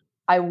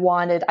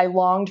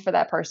longed for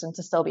that person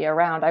to still be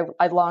around.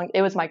 I longed,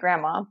 it was my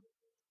grandma.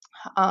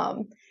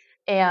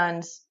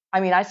 And I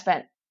mean, I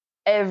spent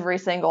every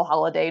single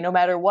holiday, no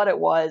matter what it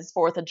was,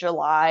 4th of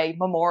July,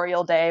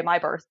 Memorial Day, my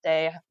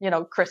birthday,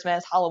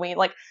 Christmas, Halloween,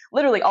 like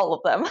literally all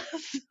of them.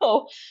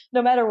 So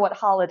no matter what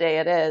holiday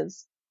it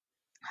is,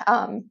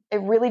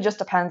 it really just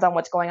depends on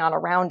what's going on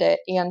around it,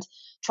 and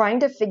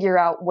trying to figure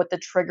out what the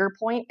trigger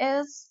point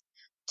is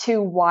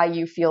to why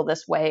you feel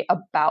this way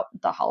about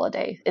the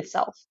holiday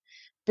itself.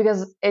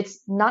 Because it's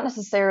not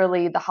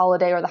necessarily the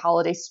holiday or the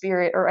holiday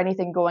spirit or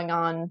anything going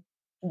on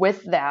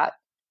with that,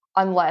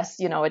 unless,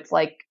 it's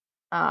like,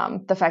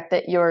 the fact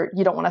that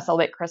you don't want to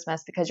celebrate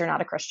Christmas because you're not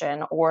a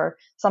Christian, or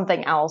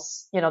something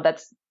else,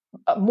 that's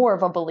more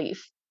of a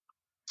belief.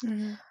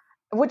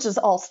 which is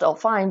all still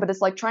fine, but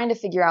it's like trying to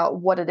figure out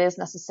what it is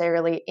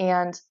necessarily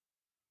and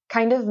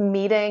kind of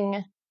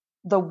meeting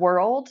the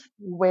world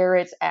where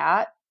it's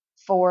at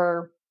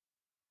for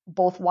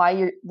both why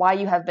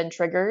you have been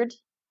triggered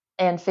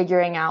and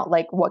figuring out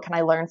like what can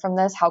I learn from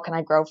this? How can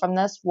I grow from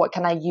this? What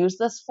can I use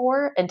this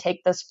for and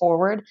take this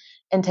forward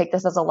and take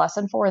this as a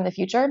lesson for in the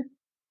future?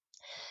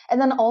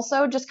 And then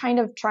also just kind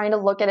of trying to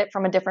look at it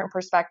from a different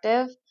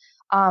perspective.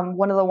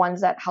 One of the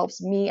ones that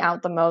helps me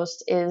out the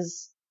most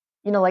is,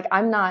 like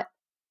I'm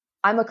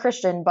a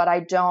Christian, but I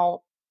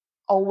don't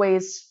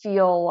always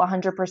feel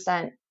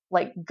 100%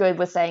 like good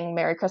with saying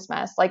Merry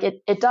Christmas. Like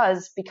it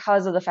does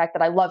because of the fact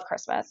that I love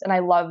Christmas and I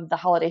love the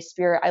holiday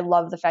spirit. I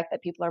love the fact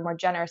that people are more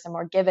generous and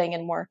more giving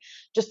and more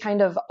just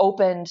kind of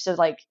open to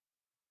like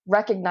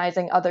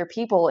recognizing other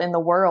people in the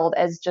world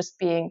as just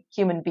being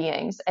human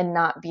beings and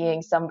not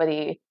being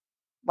somebody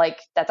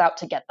like that's out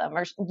to get them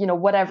or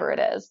whatever it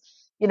is.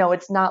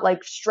 It's not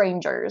like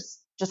strangers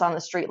just on the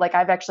street. Like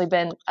I've actually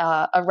been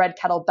a red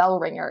kettle bell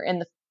ringer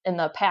in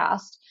the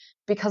past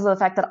because of the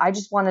fact that I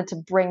just wanted to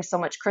bring so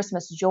much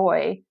Christmas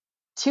joy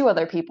to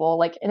other people.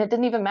 Like, and it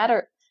didn't even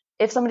matter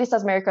if somebody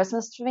says Merry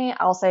Christmas to me,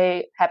 I'll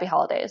say Happy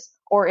Holidays.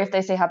 Or if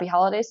they say Happy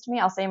Holidays to me,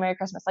 I'll say Merry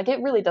Christmas. Like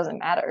it really doesn't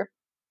matter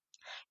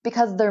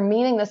because they're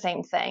meaning the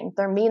same thing.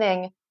 They're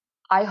meaning,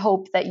 I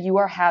hope that you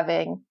are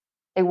having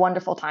a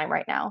wonderful time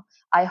right now.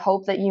 I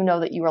hope that you know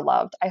that you are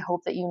loved. I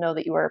hope that you know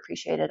that you are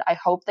appreciated. I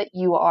hope that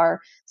you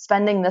are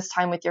spending this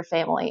time with your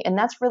family. And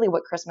that's really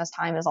what Christmas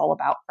time is all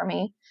about for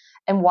me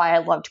and why I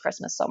loved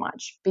Christmas so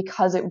much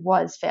because it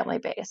was family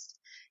based.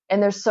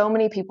 And there's so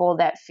many people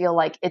that feel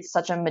like it's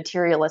such a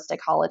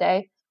materialistic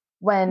holiday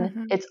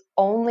when it's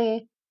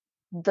only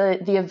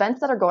the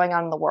events that are going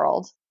on in the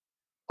world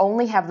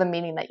only have the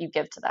meaning that you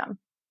give to them.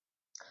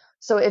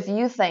 So if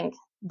you think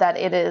that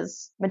it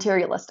is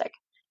materialistic,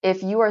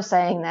 if you are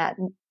saying that,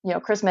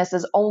 Christmas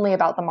is only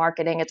about the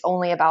marketing, it's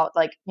only about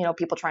like,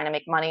 people trying to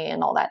make money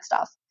and all that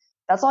stuff,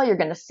 that's all you're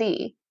going to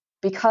see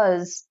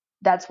because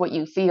that's what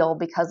you feel,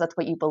 because that's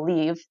what you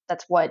believe.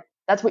 That's what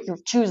you're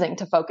choosing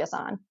to focus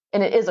on.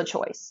 And it is a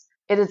choice.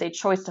 It is a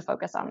choice to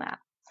focus on that.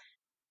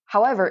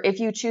 However, if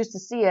you choose to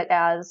see it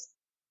as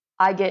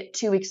I get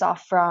 2 weeks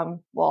off from,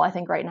 well, I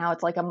think right now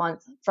it's like a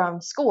month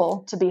from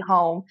school to be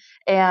home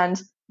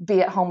and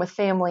be at home with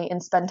family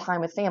and spend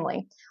time with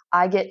family.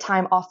 I get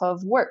time off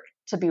of work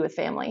to be with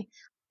family.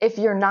 If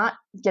you're not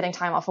getting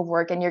time off of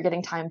work and you're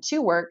getting time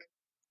to work,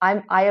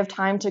 I have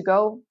time to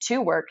go to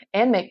work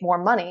and make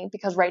more money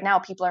because right now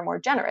people are more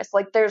generous.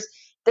 Like there's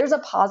a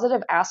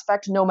positive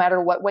aspect no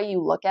matter what way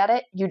you look at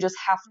it. You just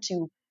have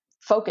to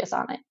focus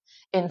on it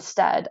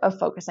instead of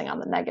focusing on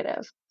the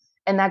negative.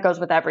 And that goes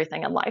with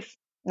everything in life,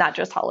 not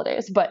just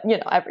holidays, but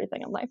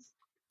everything in life.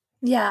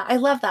 Yeah, I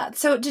love that.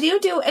 So did you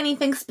do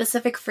anything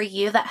specific for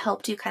you that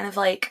helped you kind of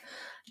like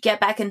get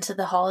back into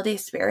the holiday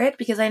spirit?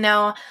 Because I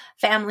know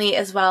family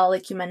as well,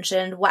 like you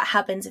mentioned, what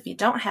happens if you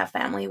don't have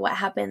family? What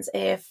happens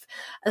if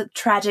a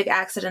tragic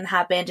accident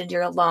happened and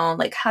you're alone?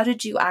 Like, how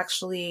did you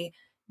actually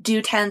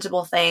do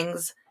tangible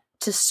things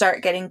to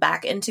start getting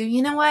back into,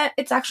 you know what,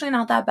 it's actually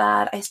not that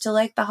bad. I still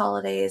like the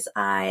holidays.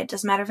 It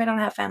doesn't matter if I don't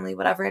have family,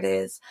 whatever it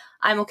is.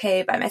 I'm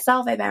okay by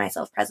myself. I buy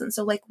myself presents.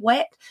 So like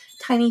what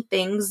tiny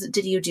things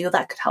did you do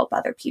that could help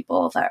other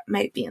people that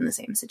might be in the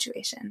same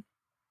situation?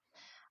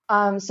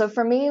 So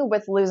for me,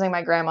 with losing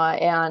my grandma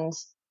and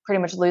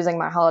pretty much losing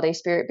my holiday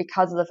spirit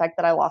because of the fact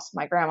that I lost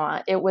my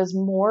grandma, it was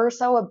more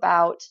so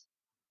about,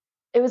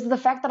 it was the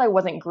fact that I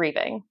wasn't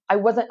grieving. I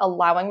wasn't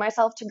allowing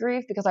myself to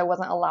grieve because I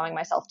wasn't allowing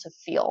myself to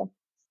feel.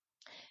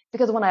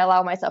 Because when I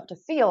allow myself to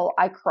feel,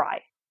 I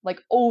cry like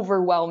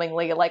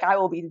overwhelmingly. Like I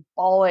will be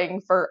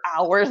bawling for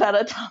hours at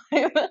a time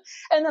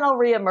and then I'll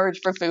reemerge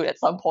for food at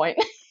some point,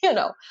 you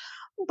know.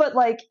 But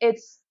like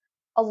it's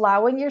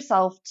allowing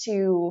yourself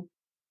to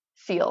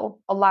feel,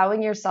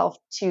 allowing yourself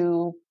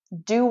to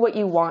do what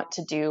you want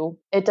to do.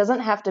 It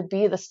doesn't have to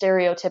be the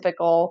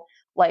stereotypical,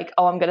 like,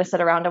 oh, I'm going to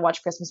sit around and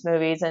watch Christmas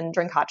movies and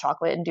drink hot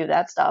chocolate and do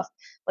that stuff.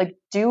 Like,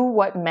 do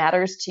what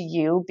matters to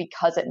you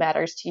because it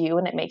matters to you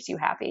and it makes you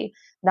happy,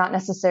 not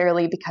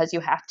necessarily because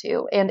you have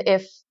to. And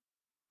if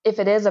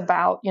it is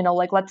about,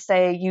 like, let's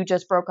say you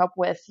just broke up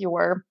with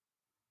your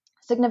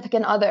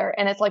significant other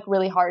and it's like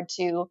really hard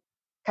to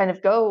kind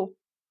of go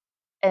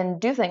and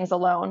do things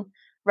alone,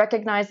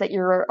 recognize that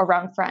you're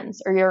around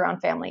friends or you're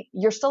around family.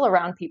 You're still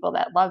around people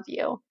that love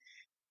you.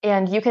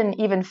 And you can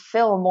even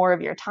fill more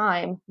of your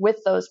time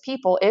with those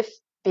people if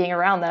being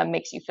around them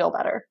makes you feel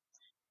better.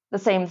 The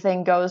same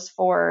thing goes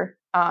for,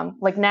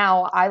 like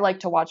now I like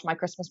to watch my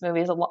Christmas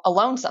movies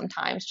alone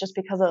sometimes just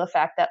because of the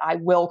fact that I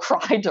will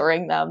cry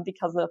during them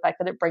because of the fact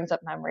that it brings up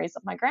memories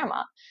of my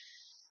grandma.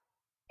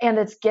 And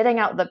it's getting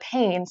out the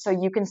pain so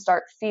you can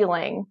start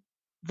feeling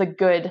the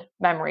good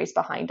memories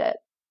behind it.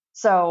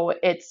 So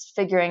it's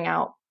figuring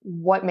out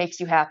what makes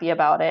you happy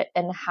about it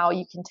and how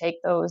you can take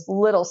those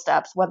little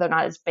steps, whether or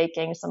not it's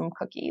baking some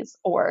cookies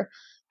or,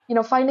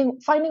 finding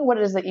what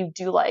it is that you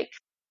do like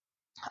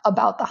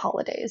about the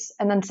holidays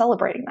and then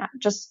celebrating that,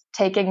 just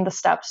taking the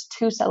steps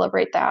to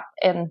celebrate that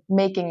and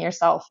making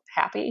yourself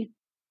happy.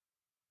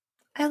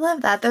 I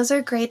love that. Those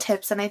are great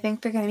tips, and I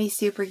think they're going to be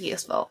super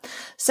useful.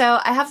 So,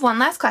 I have one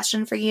last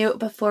question for you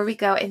before we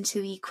go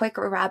into the quick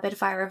rapid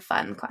fire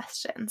fun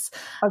questions.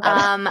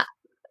 Okay.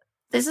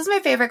 This is my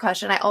favorite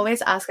question. I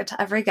always ask it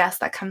to every guest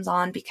that comes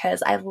on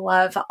because I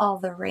love all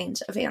the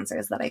range of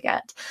answers that I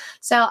get.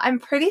 So I'm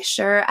pretty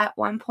sure at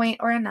one point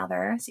or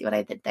another, see what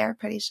I did there?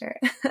 Pretty sure.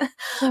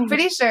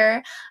 Pretty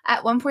sure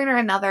at one point or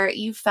another,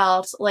 you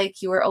felt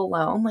like you were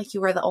alone, like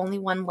you were the only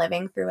one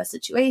living through a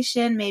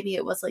situation. Maybe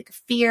it was like a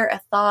fear, a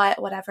thought,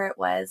 whatever it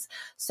was.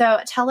 So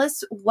tell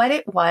us what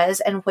it was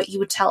and what you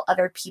would tell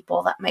other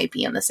people that might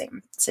be in the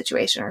same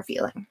situation or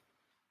feeling.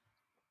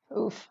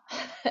 Oof.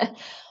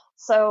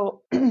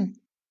 So,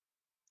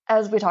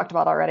 as we talked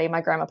about already,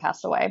 my grandma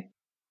passed away.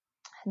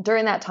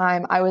 During that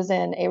time, I was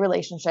in a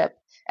relationship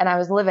and I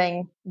was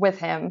living with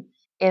him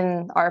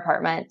in our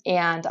apartment,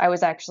 and I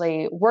was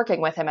actually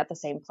working with him at the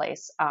same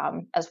place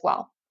as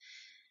well.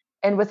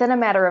 And within a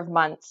matter of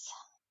months,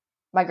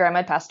 my grandma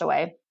had passed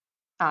away,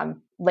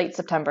 late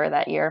September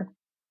that year.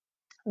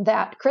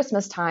 That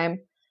Christmas time,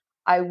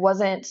 I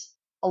wasn't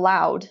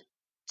allowed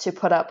to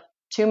put up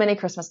too many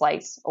Christmas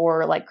lights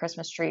or like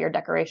Christmas tree or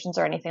decorations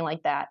or anything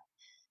like that.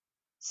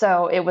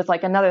 So it was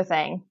like another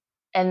thing.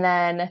 And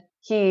then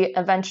he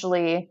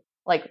eventually,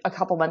 like a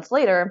couple months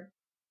later,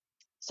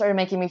 started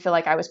making me feel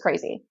like I was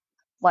crazy.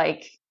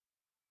 Like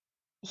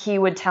he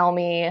would tell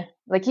me,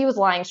 like he was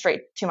lying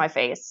straight to my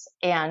face.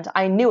 And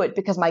I knew it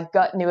because my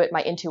gut knew it,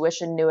 my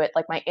intuition knew it,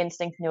 like my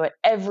instinct knew it.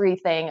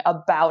 Everything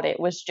about it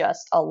was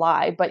just a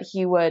lie. But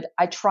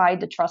I tried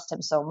to trust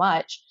him so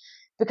much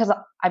because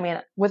I mean,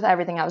 with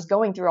everything I was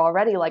going through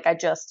already, like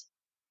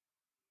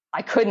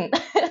I couldn't,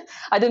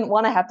 I didn't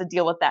want to have to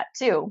deal with that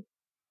too.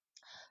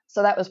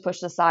 So that was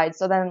pushed aside.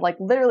 So then like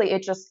literally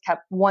it just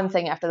kept one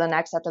thing after the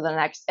next after the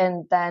next.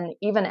 And then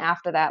even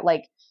after that,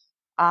 like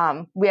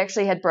we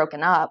actually had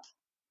broken up.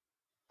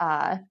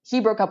 He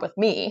broke up with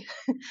me,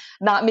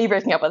 not me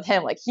breaking up with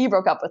him. Like he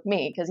broke up with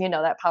me because, you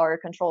know, that power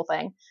control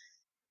thing.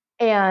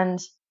 And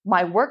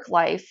my work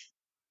life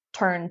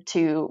turned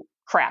to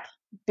crap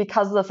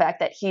because of the fact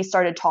that he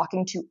started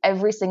talking to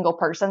every single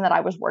person that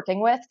I was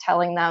working with,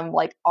 telling them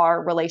like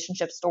our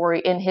relationship story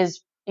in his,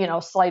 you know,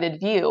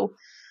 slighted view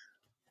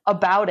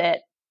about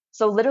it.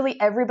 So literally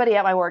everybody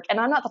at my work, and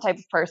I'm not the type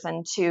of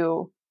person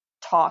to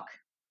talk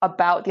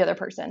about the other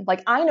person.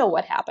 Like I know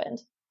what happened.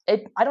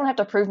 I don't have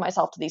to prove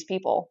myself to these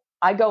people.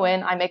 I go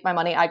in, I make my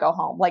money, I go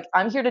home. Like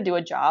I'm here to do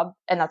a job,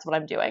 and that's what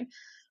I'm doing.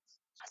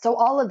 So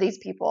all of these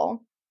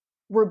people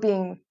were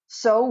being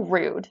so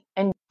rude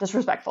and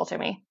disrespectful to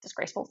me,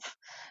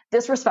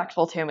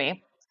 disrespectful to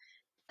me.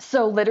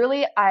 So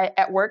literally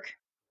at work,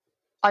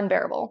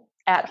 unbearable.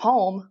 At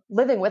home,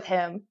 living with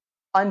him,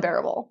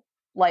 unbearable.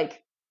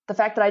 Like the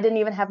fact that I didn't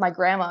even have my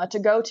grandma to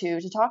go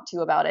to talk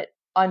to about it,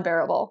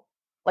 unbearable.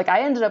 Like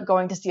I ended up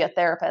going to see a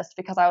therapist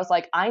because I was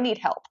like, I need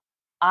help.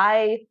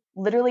 I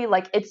literally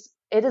like it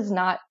is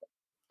not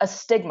a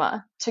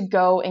stigma to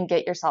go and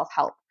get yourself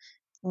help.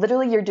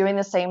 Literally, you're doing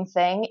the same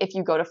thing if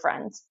you go to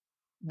friends.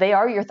 They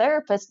are your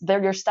therapist,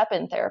 they're your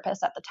step-in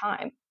therapist at the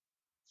time.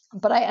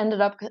 But I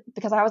ended up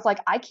because I was like,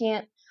 I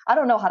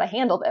don't know how to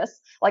handle this.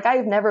 Like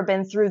I've never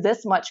been through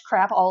this much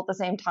crap all at the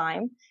same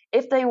time.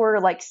 If they were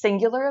like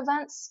singular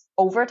events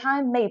over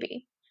time,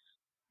 maybe.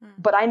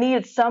 But I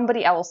needed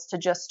somebody else to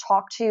just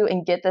talk to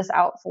and get this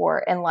out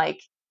for and like,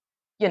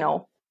 you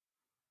know,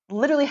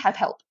 literally have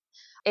help.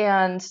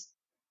 And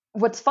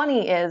what's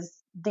funny is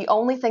the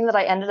only thing that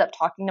I ended up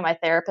talking to my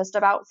therapist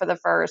about for the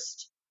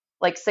first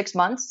like 6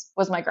 months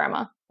was my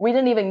grandma. We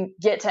didn't even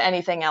get to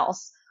anything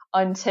else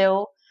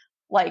until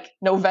like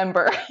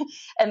November.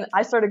 And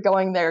I started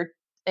going there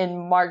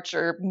in March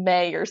or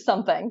May or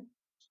something.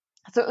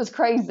 So it was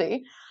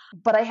crazy.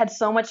 But I had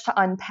so much to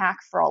unpack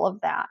for all of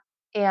that.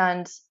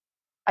 And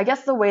I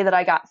guess the way that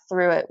I got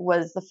through it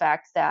was the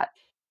fact that,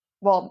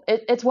 well,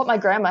 it's what my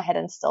grandma had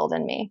instilled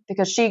in me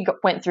because she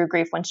went through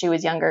grief when she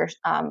was younger.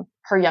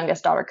 Her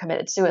youngest daughter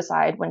committed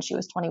suicide when she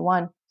was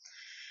 21.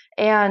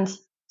 And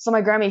so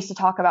my grandma used to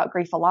talk about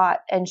grief a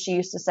lot. And she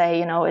used to say,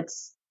 you know,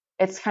 it's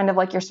kind of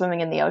like you're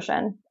swimming in the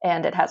ocean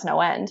and it has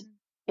no end.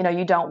 You know,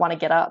 you don't want to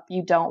get up.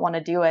 You don't want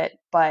to do it.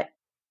 But,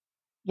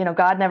 you know,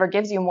 God never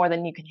gives you more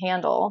than you can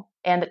handle,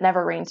 and it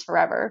never rains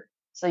forever.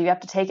 So you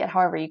have to take it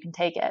however you can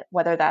take it,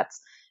 whether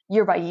that's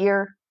year by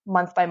year,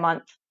 month by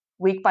month,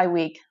 week by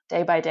week,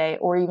 day by day,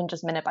 or even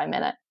just minute by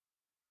minute.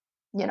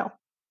 You know,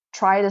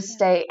 try to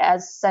stay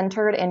as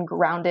centered and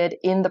grounded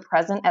in the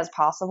present as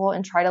possible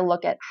and try to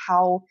look at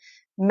how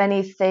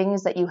many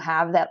things that you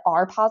have that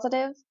are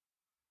positive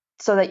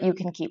so that you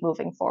can keep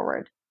moving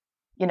forward.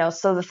 You know,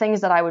 so the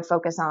things that I would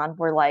focus on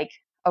were like,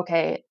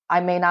 okay, I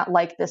may not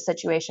like this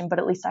situation, but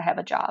at least I have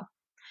a job.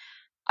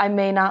 I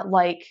may not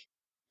like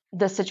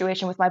this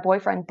situation with my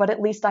boyfriend, but at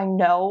least I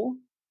know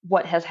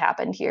what has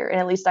happened here. And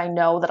at least I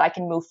know that I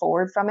can move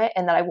forward from it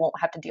and that I won't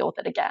have to deal with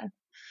it again.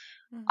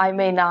 I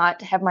may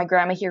not have my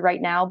grandma here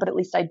right now, but at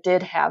least I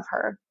did have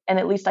her. And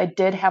at least I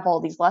did have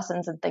all these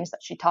lessons and things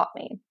that she taught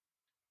me.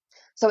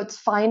 So it's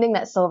finding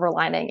that silver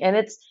lining. And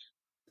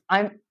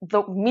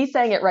me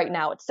saying it right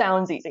now, it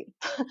sounds easy.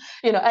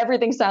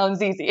 Everything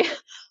sounds easy.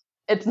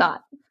 It's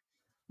not,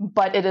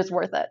 but it is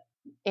worth it.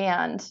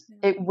 And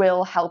it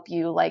will help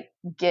you like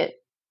get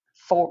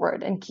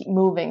forward and keep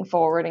moving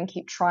forward and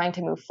keep trying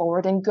to move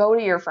forward and go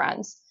to your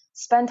friends,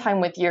 spend time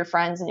with your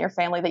friends and your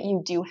family that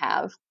you do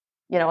have,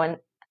 and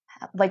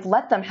like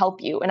let them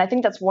help you. And I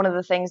think that's one of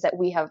the things that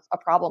we have a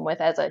problem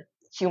with as a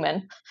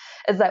human,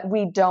 is that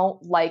we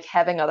don't like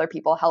having other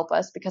people help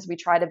us, because we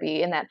try to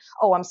be in that,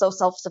 oh, I'm so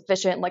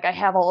self-sufficient, like I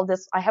have all of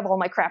this, I have all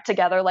my crap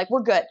together, like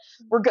we're good,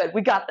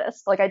 we got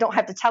this, like I don't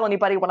have to tell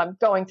anybody what I'm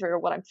going through or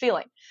what I'm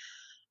feeling,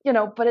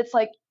 but it's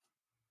like,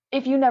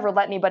 if you never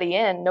let anybody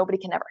in, nobody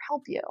can ever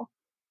help you.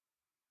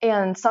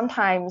 And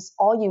sometimes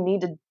all you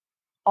need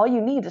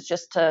is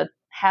just to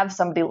have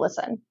somebody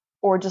listen,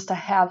 or just to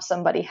have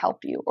somebody help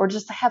you, or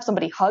just to have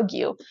somebody hug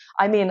you.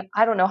 I mean,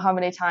 I don't know how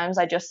many times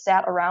I just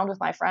sat around with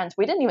my friends.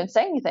 We didn't even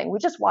say anything. We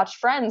just watched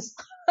Friends.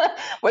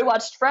 We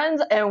watched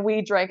Friends and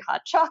we drank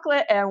hot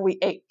chocolate and we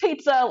ate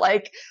pizza,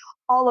 like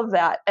all of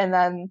that. And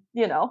then,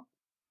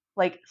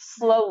 like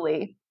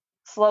slowly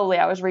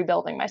I was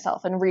rebuilding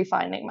myself and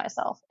refining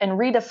myself and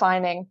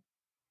redefining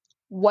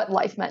what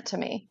life meant to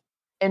me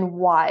and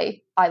why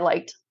I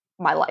liked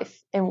my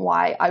life and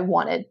why I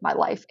wanted my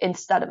life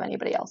instead of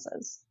anybody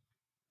else's.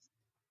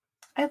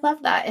 I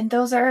love that. And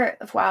those are,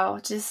 wow,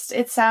 just,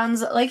 it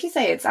sounds, like you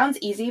say, it sounds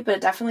easy, but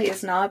it definitely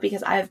is not,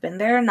 because I've been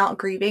there, not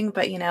grieving,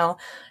 but,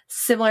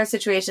 similar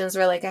situations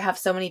where like I have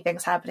so many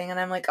things happening and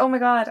I'm like, oh my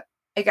God,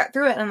 I got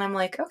through it. And I'm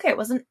like, okay, it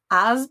wasn't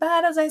as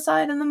bad as I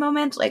saw it in the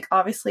moment. Like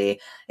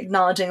obviously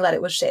acknowledging that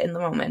it was shit in the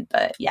moment,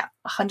 but yeah,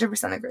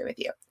 100% agree with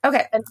you.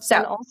 Okay. And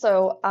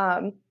also,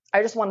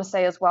 I just want to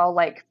say as well,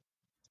 like,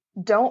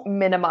 don't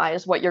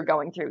minimize what you're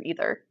going through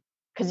either,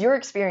 because your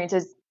experience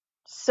is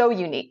so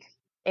unique.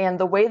 And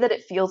the way that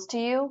it feels to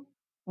you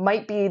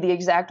might be the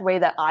exact way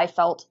that I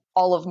felt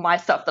all of my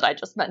stuff that I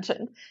just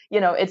mentioned.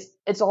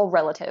 It's all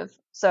relative.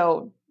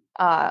 So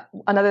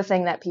another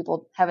thing that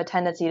people have a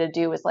tendency to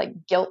do is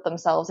like guilt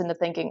themselves into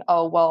thinking,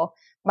 oh, well,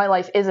 my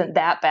life isn't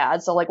that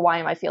bad, so like, why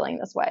am I feeling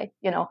this way?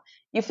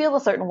 You feel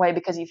a certain way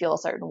because you feel a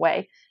certain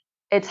way.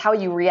 It's how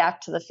you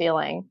react to the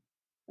feeling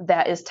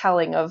that is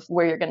telling of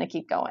where you're going to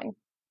keep going.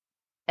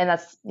 And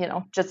that's,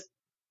 just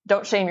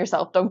don't shame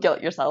yourself. Don't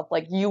guilt yourself.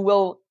 Like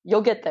you'll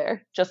get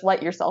there. Just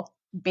let yourself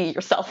be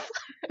yourself.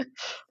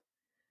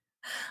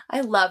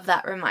 I love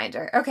that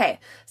reminder. Okay,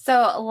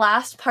 so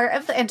last part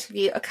of the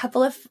interview, a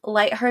couple of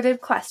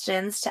lighthearted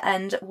questions to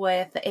end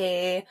with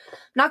I'm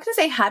not going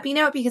to say happy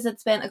note because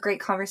it's been a great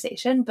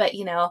conversation, but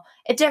a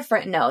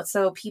different note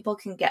so people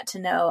can get to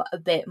know a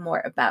bit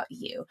more about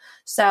you.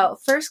 So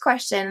first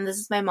question, and this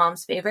is my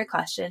mom's favorite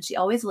question. She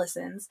always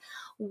listens.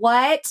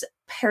 What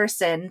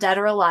person, dead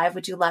or alive,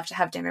 would you love to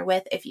have dinner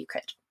with if you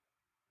could?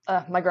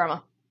 My grandma.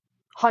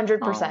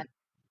 100%.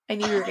 I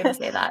knew you were going to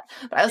say that,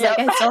 but I was like,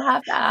 I still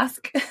have to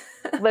ask.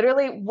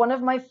 Literally, one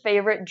of my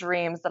favorite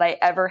dreams that I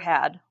ever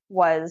had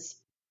was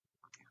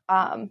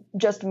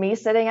just me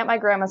sitting at my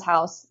grandma's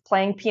house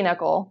playing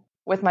Pinochle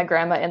with my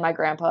grandma and my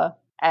grandpa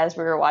as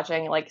we were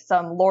watching like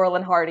some Laurel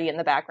and Hardy in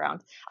the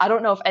background. I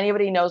don't know if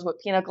anybody knows what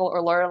Pinochle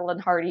or Laurel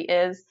and Hardy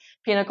is.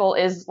 Pinochle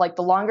is like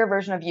the longer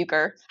version of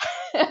Euchre,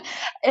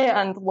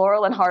 and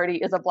Laurel and Hardy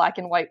is a black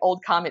and white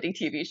old comedy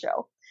TV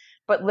show.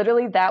 But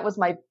literally, that was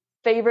my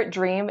favorite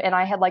dream. And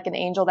I had like an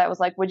angel that was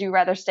like, would you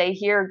rather stay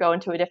here or go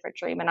into a different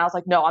dream? And I was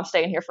like, no, I'm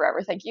staying here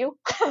forever. Thank you.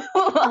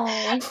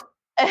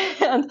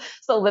 And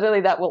so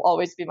literally that will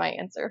always be my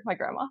answer. My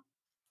grandma.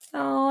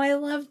 Oh, I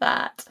love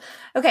that.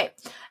 Okay.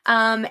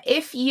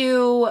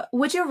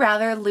 Would you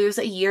rather lose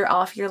a year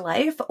off your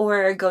life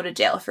or go to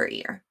jail for a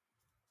year?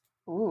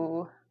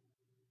 Ooh.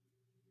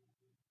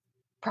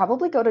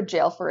 Probably go to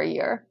jail for a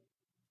year.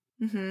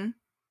 Mm-hmm.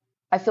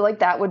 I feel like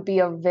that would be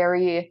a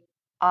very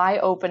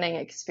eye-opening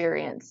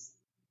experience.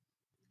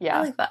 Yeah.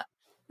 I like that.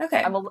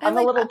 Okay. I'm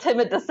a little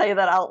timid to say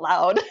that out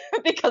loud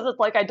because it's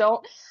like I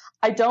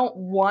don't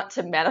want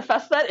to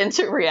manifest that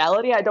into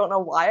reality. I don't know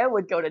why I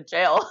would go to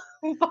jail,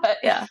 but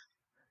yeah.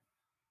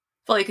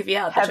 Well, like if you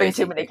had having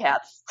too many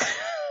cats.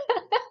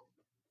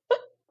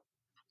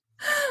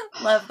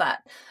 Love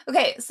that.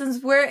 Okay,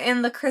 since we're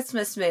in the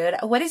Christmas mood,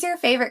 what is your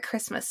favorite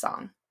Christmas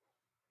song?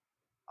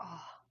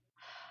 Oh,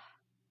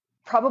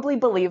 probably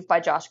Believe by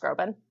Josh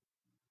Groban.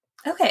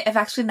 Okay, I've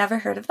actually never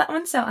heard of that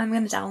one, so I'm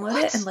going to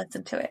download it and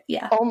listen to it.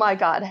 Yeah. Oh my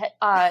God.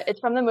 It's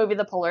from the movie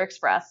The Polar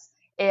Express,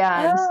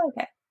 and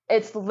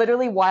it's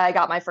literally why I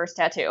got my first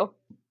tattoo.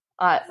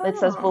 It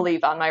says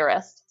Believe on my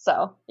wrist,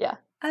 so yeah.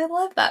 I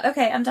love that.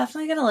 Okay, I'm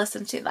definitely going to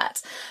listen to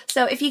that.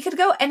 So if you could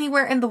go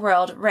anywhere in the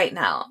world right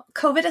now,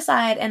 COVID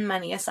aside and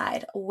money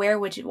aside, where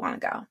would you want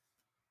to go?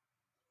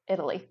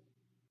 Italy.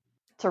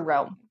 To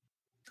Rome.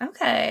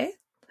 Okay.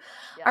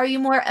 Yeah. Are you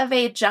more of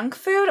a junk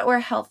food or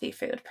healthy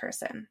food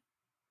person?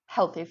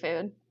 Healthy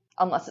food,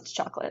 unless it's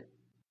chocolate.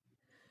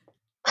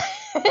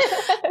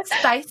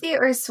 Spicy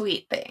or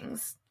sweet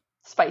things?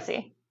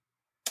 Spicy.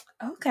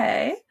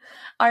 Okay.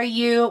 Are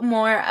you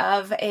more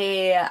of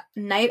a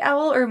night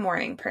owl or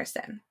morning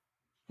person?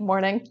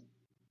 Morning.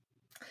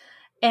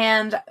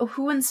 And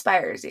who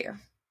inspires you?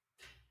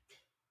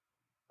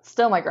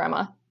 Still my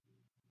grandma.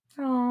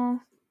 Oh,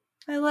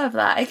 I love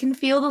that. I can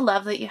feel the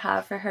love that you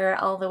have for her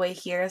all the way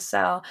here.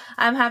 So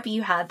I'm happy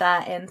you had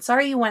that. And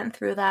sorry you went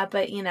through that,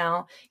 but you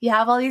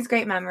have all these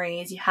great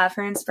memories. You have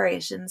her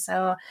inspiration.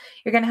 So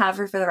you're going to have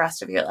her for the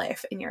rest of your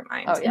life in your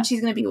mind. Oh, yeah. And she's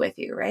going to be with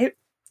you, right?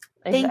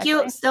 Exactly. Thank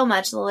you so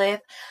much,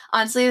 Lilith.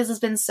 Honestly, this has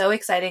been so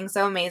exciting,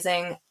 so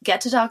amazing. Get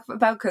to talk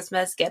about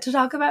Christmas, get to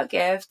talk about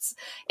gifts.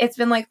 It's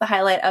been like the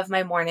highlight of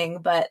my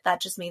morning, but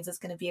that just means it's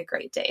going to be a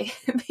great day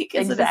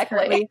because it is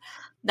currently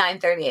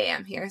 9:30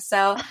 a.m. here.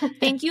 So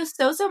thank you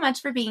so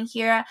much for being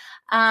here.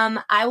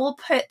 I will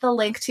put the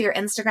link to your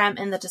Instagram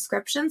in the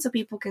description so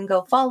people can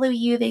go follow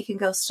you. They can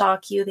go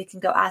stalk you. They can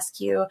go ask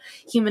you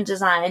human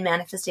design,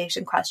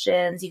 manifestation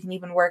questions. You can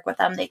even work with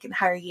them. They can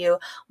hire you,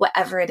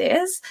 whatever it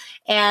is.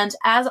 And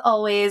as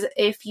always,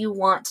 if you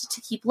want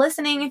to keep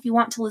listening, if you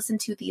want to listen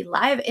to the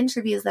live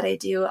interviews that I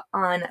do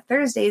on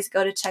Thursdays,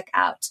 go to check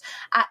out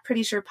at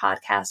Pretty Sure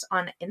Podcast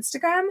on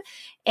Instagram.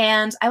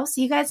 And I will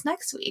see you guys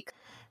next week.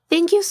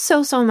 Thank you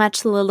so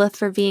much, Lilith,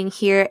 for being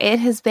here. It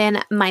has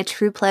been my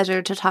true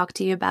pleasure to talk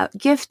to you about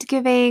gift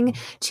giving,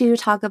 to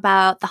talk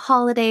about the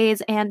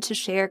holidays, and to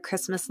share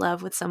Christmas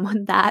love with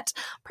someone that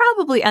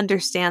probably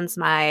understands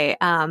my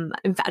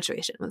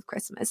infatuation with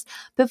Christmas.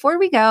 Before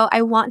we go,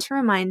 I want to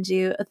remind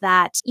you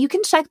that you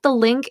can check the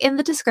link in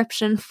the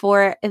description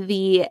for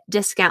the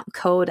discount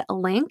code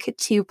link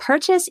to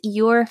purchase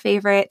your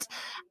favorite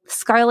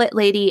Scarlet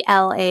Lady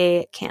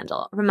LA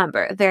candle.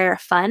 Remember, they're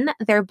fun,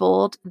 they're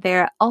bold,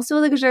 they're also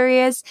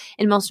luxurious,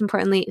 and most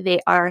importantly,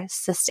 they are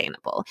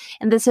sustainable.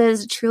 And this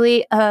is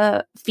truly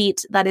a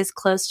feat that is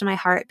close to my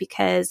heart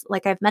because,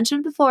 like I've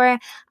mentioned before,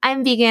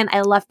 I'm vegan,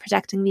 I love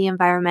protecting the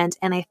environment,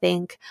 and I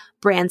think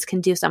brands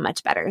can do so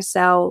much better.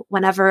 So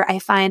whenever I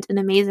find an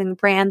amazing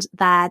brand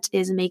that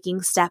is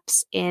making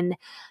steps in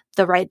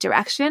the right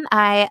direction,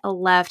 I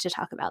love to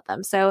talk about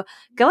them. So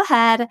go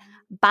ahead,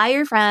 buy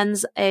your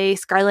friends a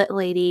Scarlet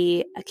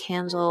Lady a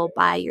candle,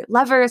 buy your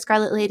lover a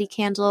Scarlet Lady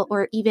candle,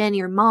 or even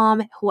your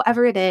mom,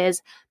 whoever it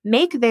is,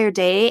 make their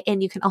day,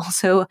 and you can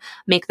also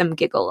make them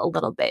giggle a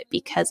little bit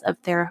because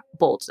of their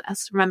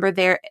boldness. Remember,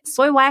 they're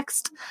soy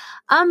waxed,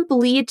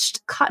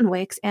 unbleached cotton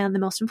wicks, and the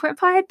most important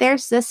part, they're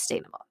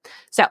sustainable.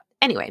 So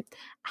anyway,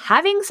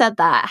 having said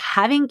that,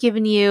 having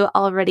given you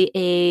already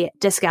a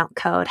discount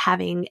code,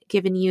 having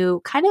given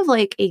you kind of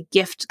like a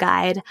gift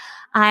guide,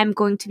 I'm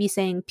going to be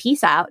saying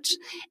peace out.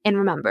 And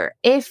remember,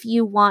 if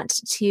you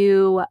want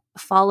to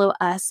follow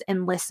us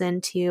and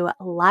listen to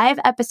live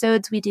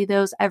episodes, we do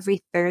those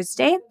every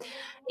Thursday.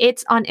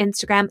 It's on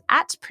Instagram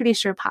at Pretty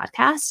Sure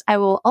Podcast. I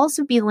will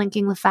also be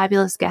linking the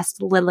fabulous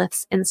guest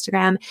Lilith's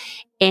Instagram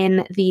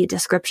in the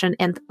description.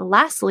 And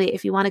lastly,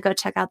 if you want to go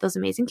check out those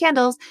amazing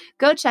candles,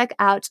 go check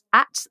out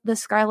at the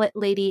Scarlet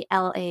Lady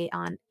LA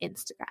on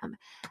Instagram.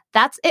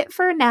 That's it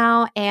for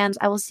now, and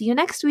I will see you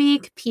next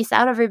week. Peace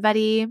out,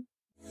 everybody.